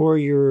or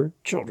your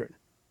children?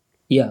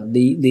 Yeah,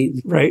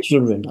 the Right.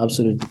 children,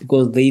 absolutely.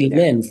 Because they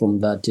learn from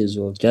that as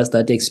well. Just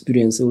that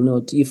experience. They will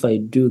know, if I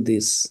do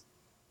this,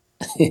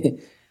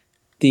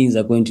 things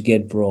are going to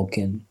get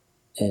broken.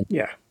 And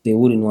Yeah. they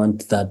wouldn't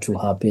want that to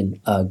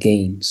happen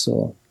again.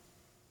 So,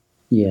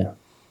 yeah.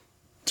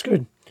 It's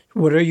good.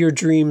 What are your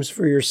dreams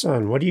for your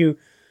son?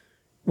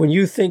 When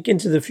you think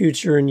into the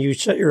future and you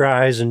shut your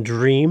eyes and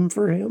dream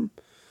for him,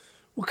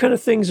 what kind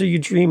of things are you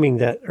dreaming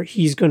that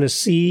he's going to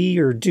see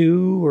or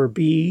do or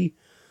be?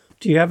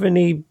 Do you have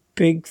any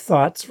big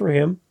thoughts for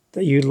him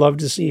that you'd love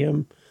to see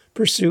him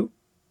pursue?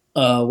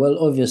 Well,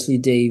 obviously,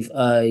 Dave,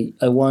 I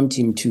want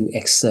him to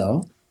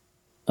excel.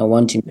 I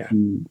want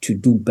him to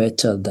do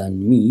better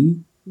than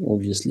me.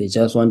 Obviously, I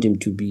just want him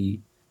to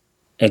be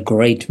a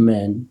great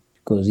man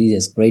because he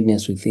has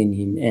greatness within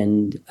him.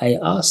 And I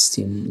asked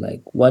him,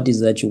 like, what is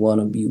that you want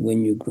to be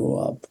when you grow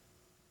up?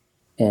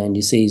 And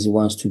he says he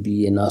wants to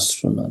be an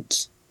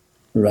astronaut,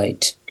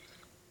 right?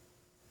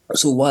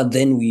 So what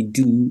then we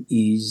do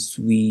is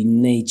we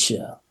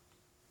nurture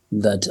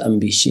that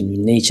ambition, we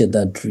nurture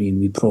that dream,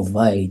 we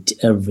provide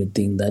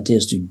everything that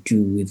has to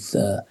do with,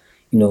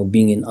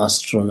 being an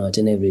astronaut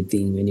and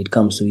everything. When it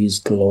comes to his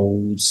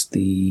clothes,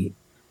 the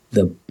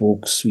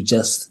books, we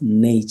just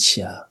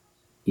nurture,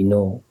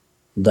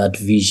 that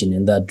vision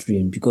and that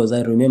dream. Because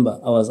I remember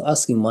I was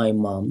asking my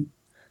mom,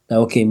 like,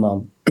 okay,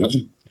 mom,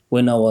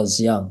 when I was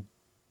young,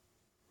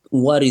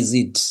 what is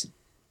it?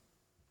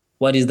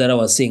 What is that I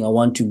was saying I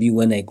want to be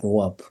when I grow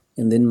up?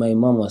 And then my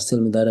mom was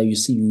telling me that, you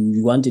see,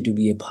 you wanted to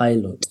be a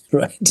pilot,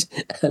 right?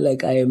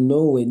 Like, I am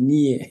nowhere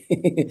near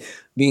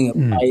being a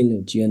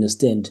pilot, you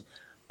understand?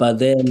 But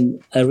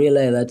then I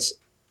realized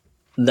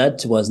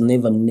that was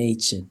never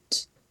nurtured.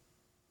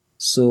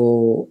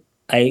 So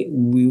I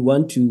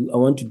want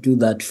to do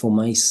that for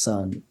my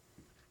son,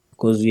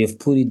 because we have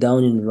put it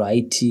down in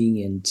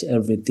writing and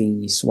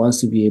everything. He wants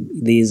to be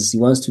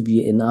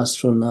an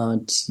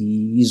astronaut.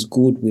 He is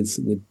good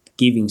with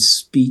giving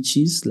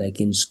speeches,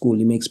 like in school.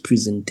 He makes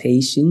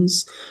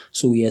presentations.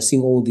 So we are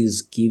seeing all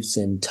these gifts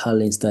and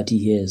talents that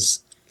he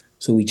has.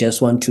 So we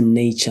just want to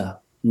nurture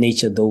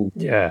those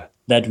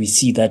that we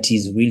see that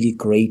he's really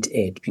great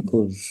at,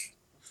 because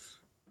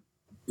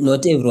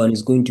not everyone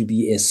is going to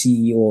be a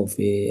CEO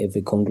of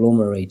a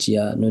conglomerate.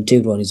 Yeah, not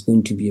everyone is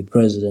going to be a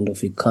president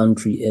of a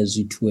country, as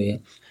it were.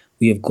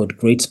 We have got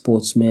great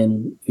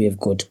sportsmen. We have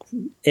got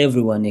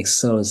everyone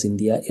excels in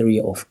their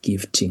area of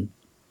gifting.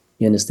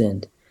 You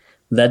understand?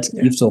 That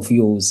gift of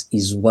yours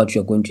is what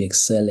you're going to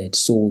excel at.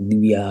 So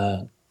we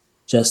are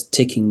just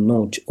taking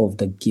note of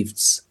the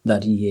gifts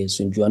that he has,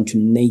 and you want to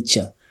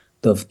nurture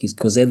the gifts,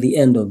 because at the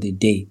end of the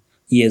day,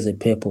 he has a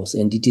purpose,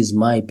 and it is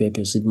my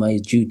purpose, it's my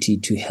duty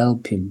to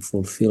help him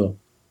fulfill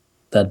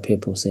that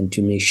purpose and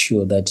to make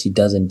sure that he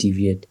doesn't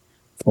deviate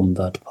from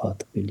that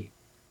path, really.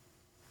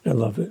 I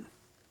love it.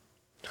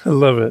 I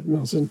love it,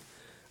 Milton.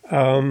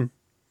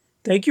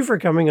 Thank you for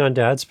coming on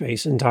Dad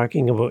Space and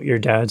talking about your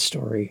dad's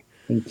story.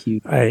 Thank you.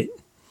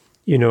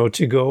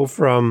 To go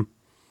from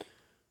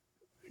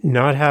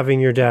not having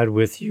your dad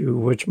with you,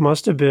 which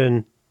must have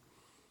been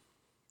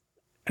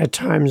at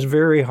times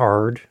very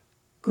hard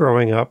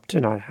growing up,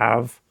 to not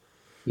have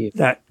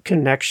that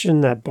connection,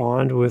 that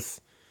bond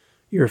with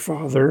your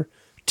father,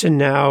 to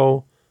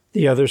now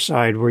the other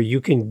side where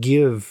you can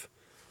give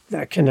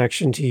that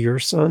connection to your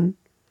son.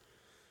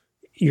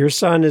 Your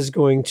son is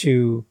going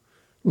to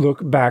look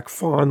back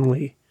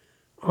fondly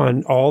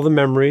on all the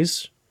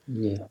memories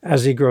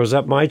as he grows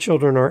up. My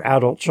children are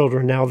adult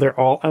children now. They're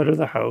all out of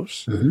the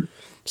house. Mm-hmm.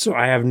 So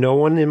I have no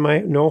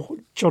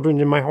children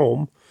in my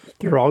home.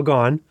 They're all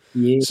gone.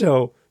 Yeah.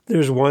 So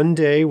there's one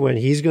day when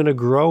he's going to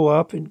grow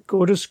up and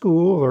go to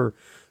school or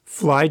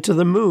fly to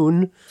the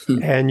moon,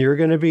 and you're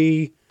going to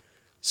be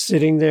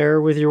sitting there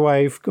with your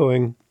wife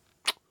going,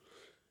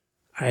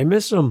 I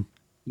miss him.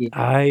 Yeah.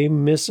 I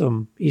miss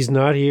him. He's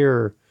not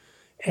here.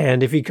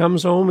 And if he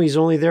comes home, he's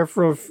only there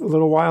for a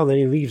little while, then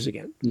he leaves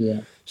again.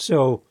 Yeah.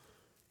 So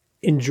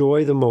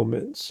enjoy the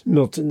moments,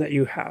 Milton, that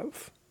you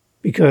have.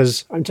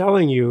 Because I'm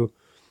telling you,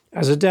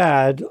 as a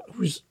dad,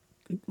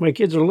 my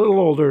kids are a little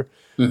older,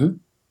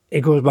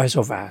 it goes by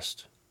so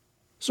fast.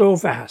 So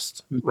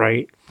fast,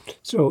 right?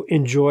 So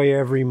enjoy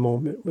every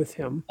moment with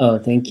him. Oh,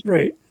 thank you.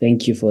 Right.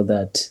 Thank you for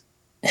that.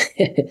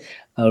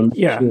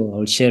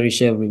 I'll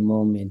cherish every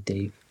moment,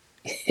 Dave.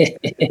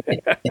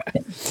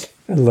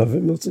 I love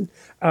it, Milton.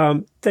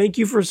 Thank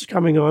you for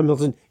coming on,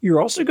 Milton.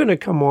 You're also going to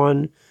come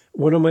on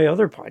one of my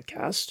other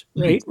podcasts,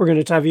 right? We're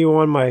going to have you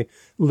on my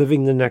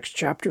Living the Next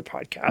Chapter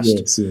podcast.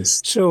 Yes,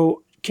 yes.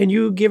 So can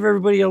you give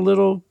everybody a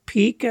little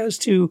peek as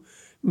to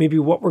maybe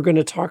what we're going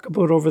to talk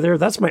about over there?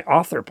 That's my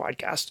author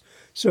podcast.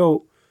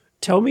 So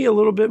tell me a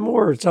little bit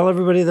more. Tell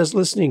everybody that's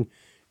listening,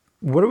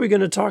 what are we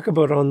going to talk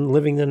about on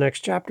Living the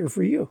Next Chapter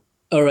for you?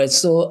 All right.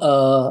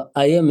 So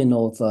I am an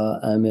author.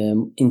 I'm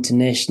an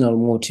international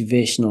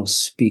motivational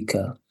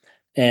speaker.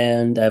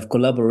 And I've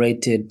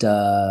collaborated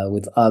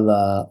with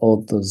other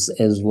authors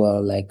as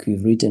well. Like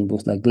we've written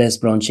books like Les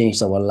Brown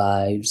Changed Our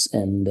Lives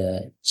and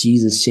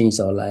Jesus Changed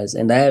Our Lives.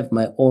 And I have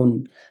my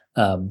own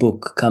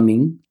book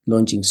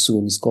launching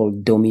soon. It's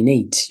called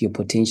Dominate Your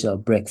Potential,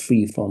 Break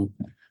Free from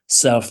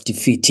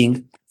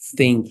Self-Defeating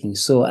Thinking.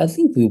 So I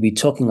think we'll be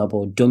talking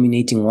about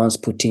dominating one's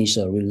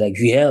potential. Like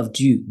you have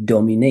to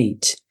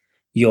dominate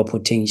your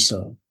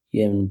potential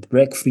and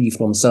break free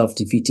from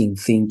self-defeating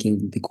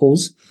thinking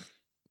because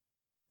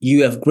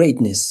you have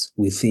greatness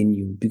within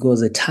you.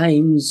 Because at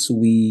times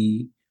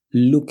we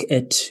look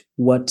at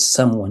what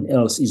someone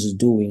else is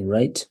doing,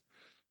 right?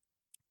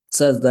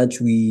 Such that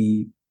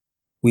we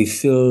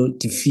feel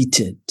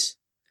defeated.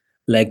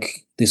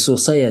 Like the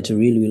society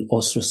really will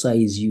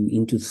ostracize you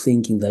into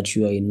thinking that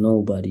you are a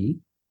nobody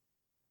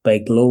by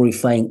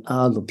glorifying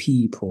other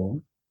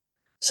people,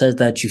 such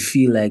that you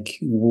feel like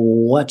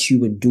what you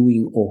were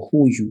doing or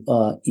who you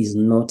are is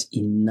not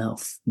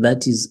enough.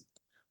 That is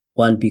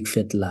one big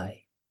fat lie.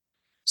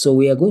 So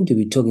we are going to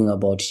be talking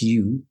about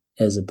you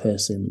as a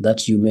person,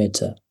 that you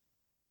matter,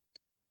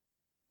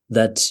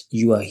 that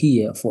you are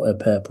here for a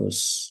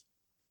purpose,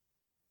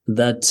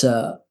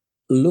 that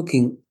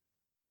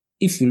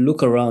if you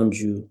look around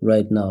you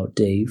right now,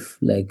 Dave,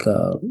 like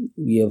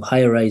we have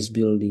high-rise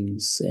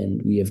buildings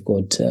and we have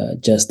got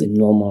just a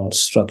normal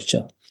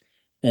structure.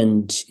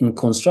 And in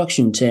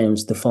construction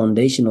terms, the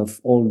foundation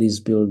of all these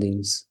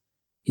buildings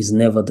is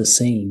never the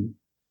same.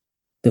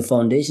 The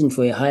foundation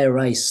for a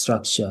high-rise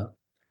structure,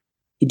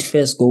 it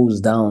first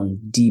goes down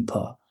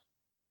deeper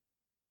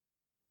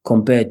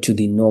compared to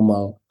the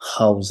normal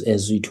house,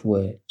 as it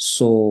were.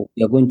 So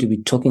we are going to be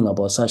talking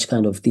about such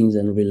kind of things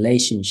and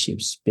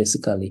relationships,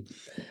 basically,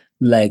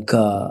 like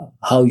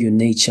how you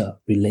nurture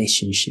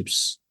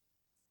relationships.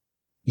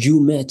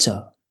 You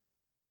matter,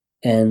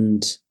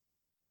 and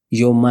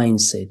your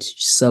mindset,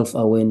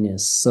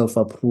 self-awareness,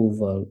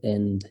 self-approval,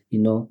 and,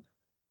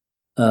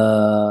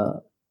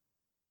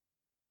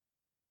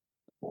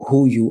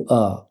 who you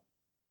are,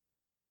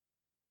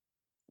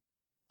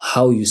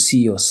 how you see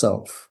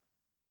yourself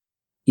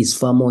is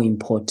far more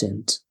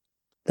important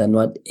than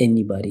what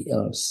anybody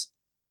else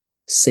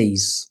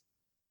says.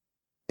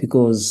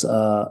 Because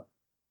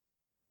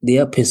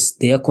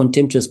their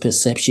contemptuous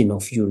perception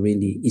of you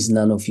really is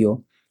none of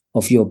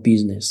your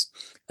business.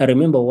 I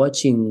remember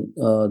watching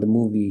the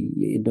movie.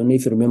 I don't know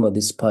if you remember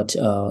this part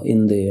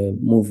in the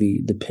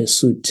movie, The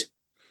Pursuit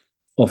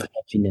of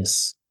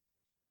Happiness.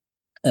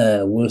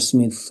 Will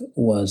Smith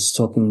was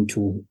talking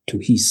to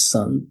his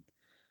son,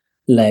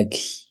 like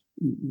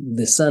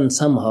the son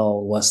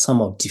was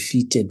somehow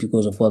defeated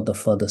because of what the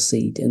father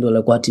said, and they're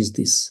like, "What is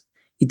this?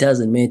 It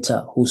doesn't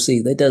matter who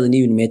says that. It doesn't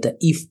even matter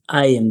if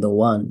I am the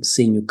one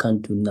saying you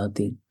can't do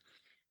nothing.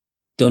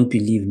 Don't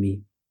believe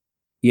me.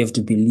 You have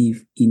to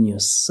believe in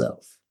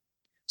yourself."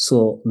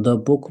 So the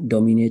book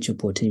Dominate Your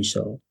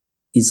Potential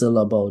is all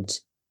about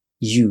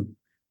you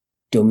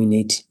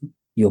dominate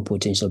your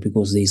potential,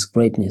 because there is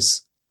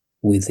greatness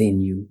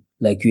within you.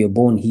 Like you are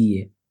born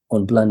here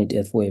on planet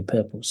Earth for a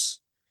purpose.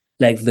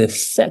 Like the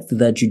fact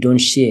that you don't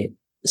share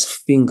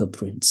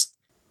fingerprints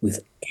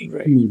with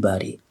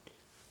anybody,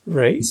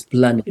 right? This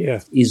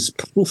planet is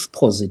proof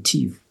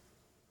positive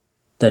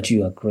that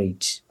you are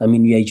great. I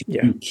mean, you are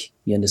unique,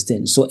 you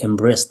understand? So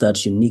embrace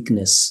that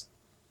uniqueness,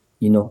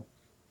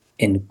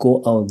 and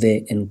go out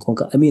there and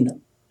conquer. I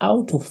mean,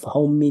 out of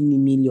how many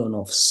million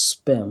of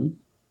sperm,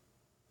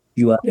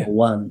 you are the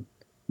one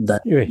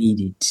that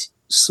need it.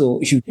 So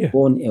you've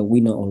born a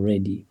winner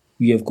already.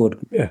 You have got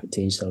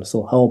potential.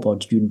 So how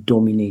about you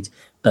dominate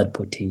that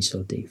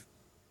potential, Dave?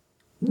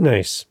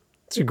 Nice.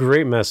 It's a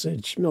great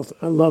message, Milton.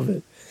 I love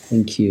it.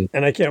 Thank you.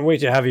 And I can't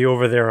wait to have you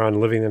over there on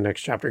Living the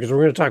Next Chapter, because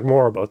we're going to talk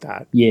more about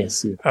that.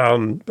 Yes.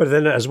 But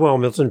then as well,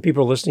 Milton,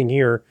 people listening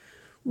here,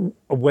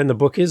 when the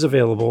book is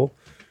available,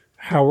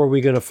 how are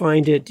we going to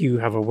find it? Do you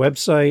have a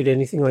website,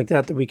 anything like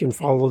that we can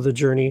follow the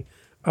journey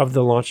of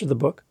the launch of the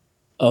book?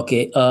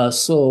 Okay,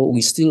 so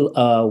we still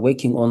are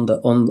working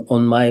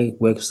on my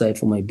website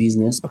for my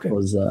business,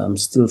 because I'm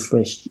still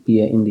fresh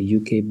here in the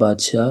UK.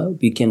 But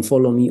you can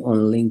follow me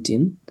on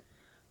LinkedIn.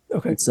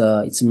 Okay,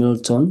 it's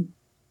Milton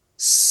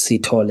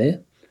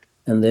Sithole,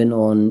 and then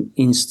on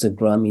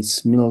Instagram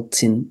it's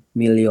Milton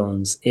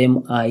Millions,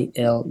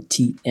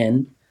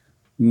 MILTN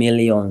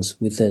Millions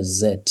with a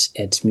Z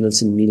at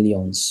Milton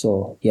Millions.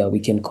 So yeah, we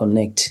can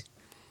connect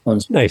on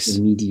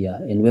social media.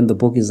 And when the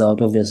book is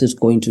out, obviously it's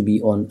going to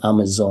be on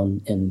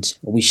Amazon, and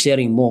we're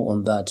sharing more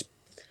on that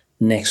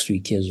next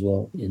week as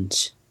well.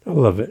 And I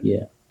love it.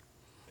 Yeah.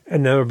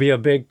 And there'll be a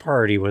big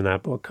party when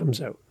that book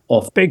comes out.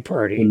 Of Big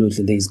party.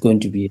 Absolutely, there's going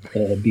to be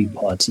a big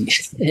party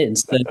and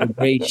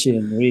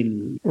celebration.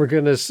 Really, we're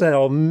gonna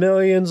sell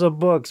millions of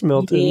books,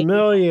 Milton.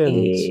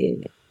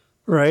 Millions,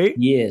 right?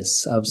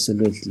 Yes,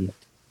 absolutely.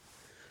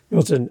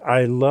 Milton,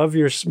 I love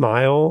your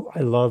smile.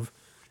 I love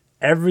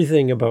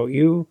everything about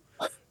you.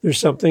 There's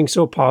something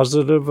so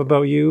positive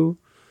about you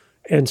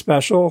and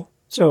special.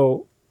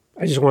 So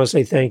I just want to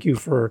say thank you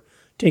for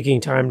taking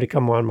time to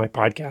come on my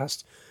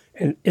podcast.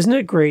 And isn't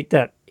it great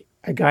that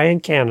a guy in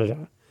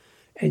Canada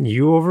and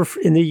you over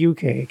in the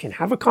UK can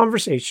have a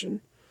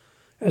conversation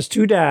as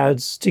two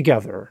dads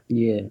together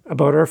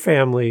about our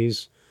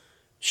families,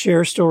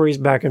 share stories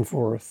back and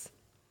forth.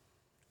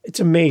 It's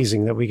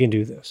amazing that we can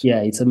do this.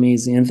 Yeah, it's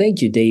amazing. And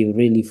thank you, Dave,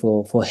 really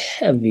for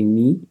having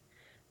me,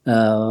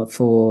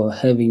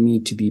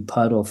 to be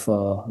part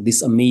of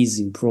this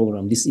amazing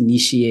program, this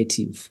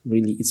initiative.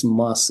 Really, it's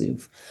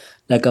massive.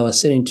 Like I was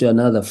saying to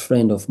another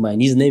friend of mine,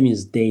 his name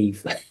is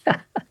Dave.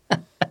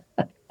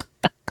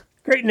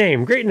 Great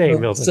name,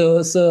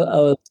 Milton.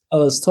 So I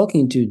was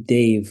talking to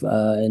Dave,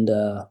 and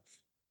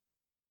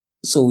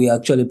so we're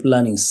actually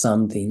planning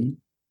something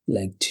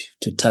like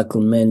to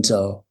tackle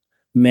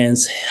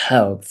men's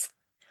health.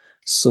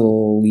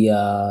 So we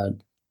are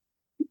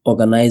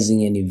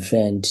organizing an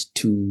event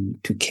to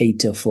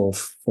cater for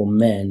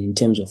men in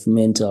terms of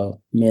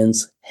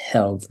men's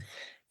health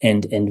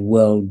and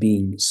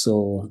well-being.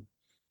 So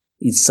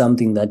it's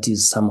something that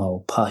is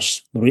somehow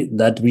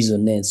that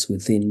resonates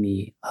within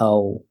me,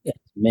 how as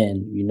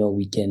men,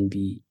 we can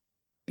be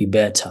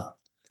better.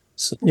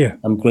 So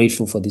I'm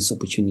grateful for this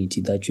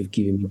opportunity that you've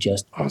given me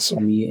just awesome.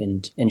 For me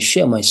and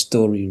share my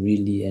story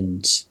really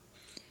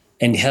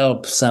and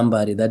help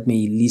somebody that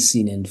may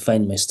listen and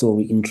find my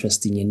story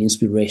interesting and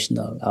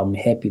inspirational. I'm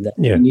happy that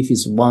even if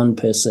it's one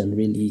person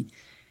really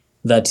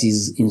that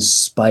is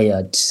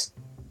inspired,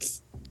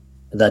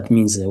 that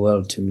means the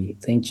world to me.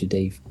 Thank you,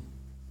 Dave.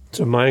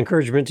 So my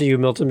encouragement to you,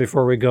 Milton,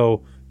 before we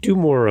go, do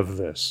more of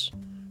this.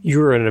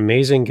 You're an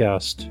amazing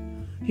guest.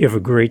 You have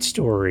a great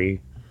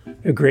story,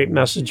 a great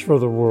message for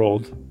the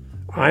world.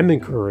 I'm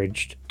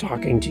encouraged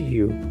talking to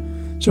you.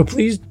 So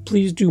please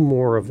do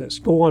more of this.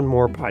 Go on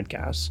more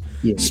podcasts.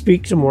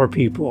 Speak to more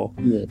people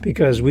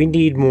because we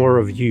need more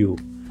of you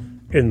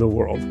in the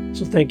world.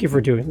 So thank you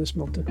for doing this,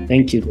 Milton.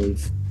 Thank you,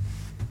 Dave.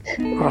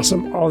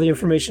 Awesome. All the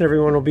information,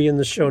 everyone, will be in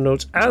the show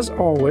notes. As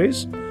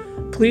always,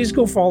 please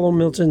go follow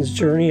Milton's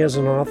journey as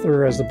an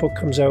author as the book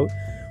comes out.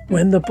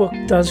 When the book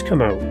does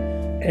come out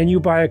and you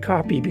buy a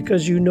copy,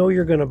 because you know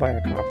you're going to buy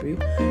a copy,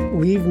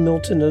 leave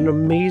Milton an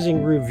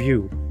amazing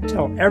review.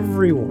 Tell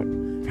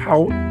everyone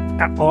how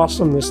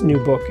awesome this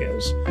new book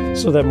is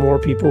so that more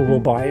people will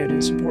buy it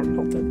and support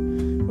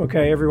Milton.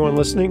 Okay, everyone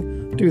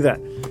listening, do that.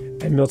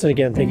 And Milton,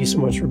 again, thank you so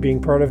much for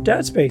being part of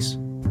Dad Space.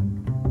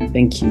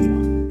 Thank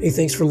you. Hey,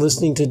 thanks for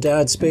listening to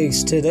Dad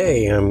Space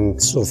today. I'm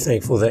so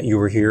thankful that you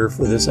were here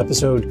for this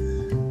episode.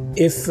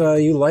 If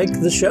you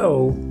like the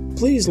show,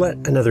 please let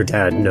another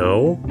dad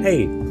know.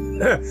 Hey,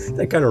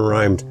 that kind of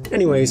rhymed.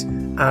 Anyways,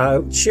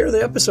 share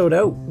the episode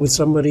out with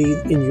somebody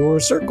in your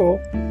circle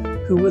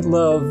who would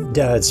love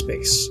Dad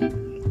Space.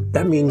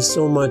 That means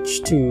so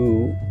much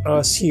to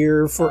us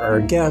here for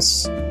our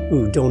guests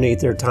who donate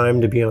their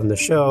time to be on the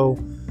show.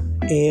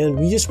 And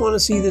we just want to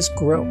see this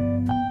grow.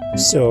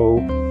 So,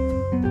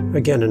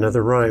 again,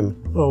 another rhyme.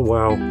 Oh,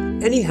 wow.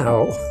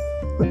 Anyhow,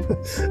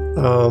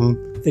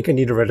 I think I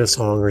need to write a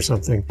song or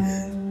something.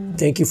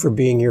 Thank you for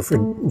being here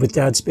with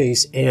Dad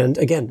Space. And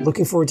again,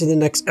 looking forward to the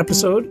next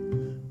episode.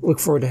 Look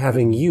forward to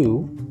having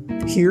you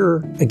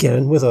here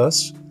again with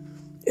us.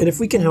 And if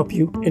we can help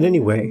you in any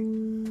way,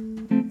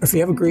 if you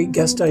have a great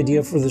guest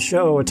idea for the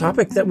show, a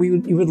topic that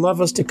you would love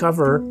us to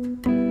cover,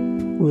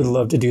 we would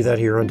love to do that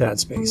here on Dad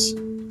Space.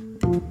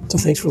 So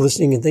thanks for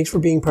listening and thanks for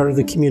being part of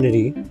the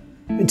community.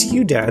 And to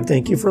you, Dad,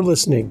 thank you for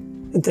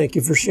listening and thank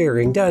you for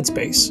sharing Dad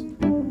Space.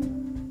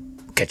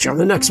 Catch you on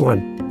the next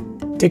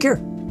one. Take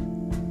care.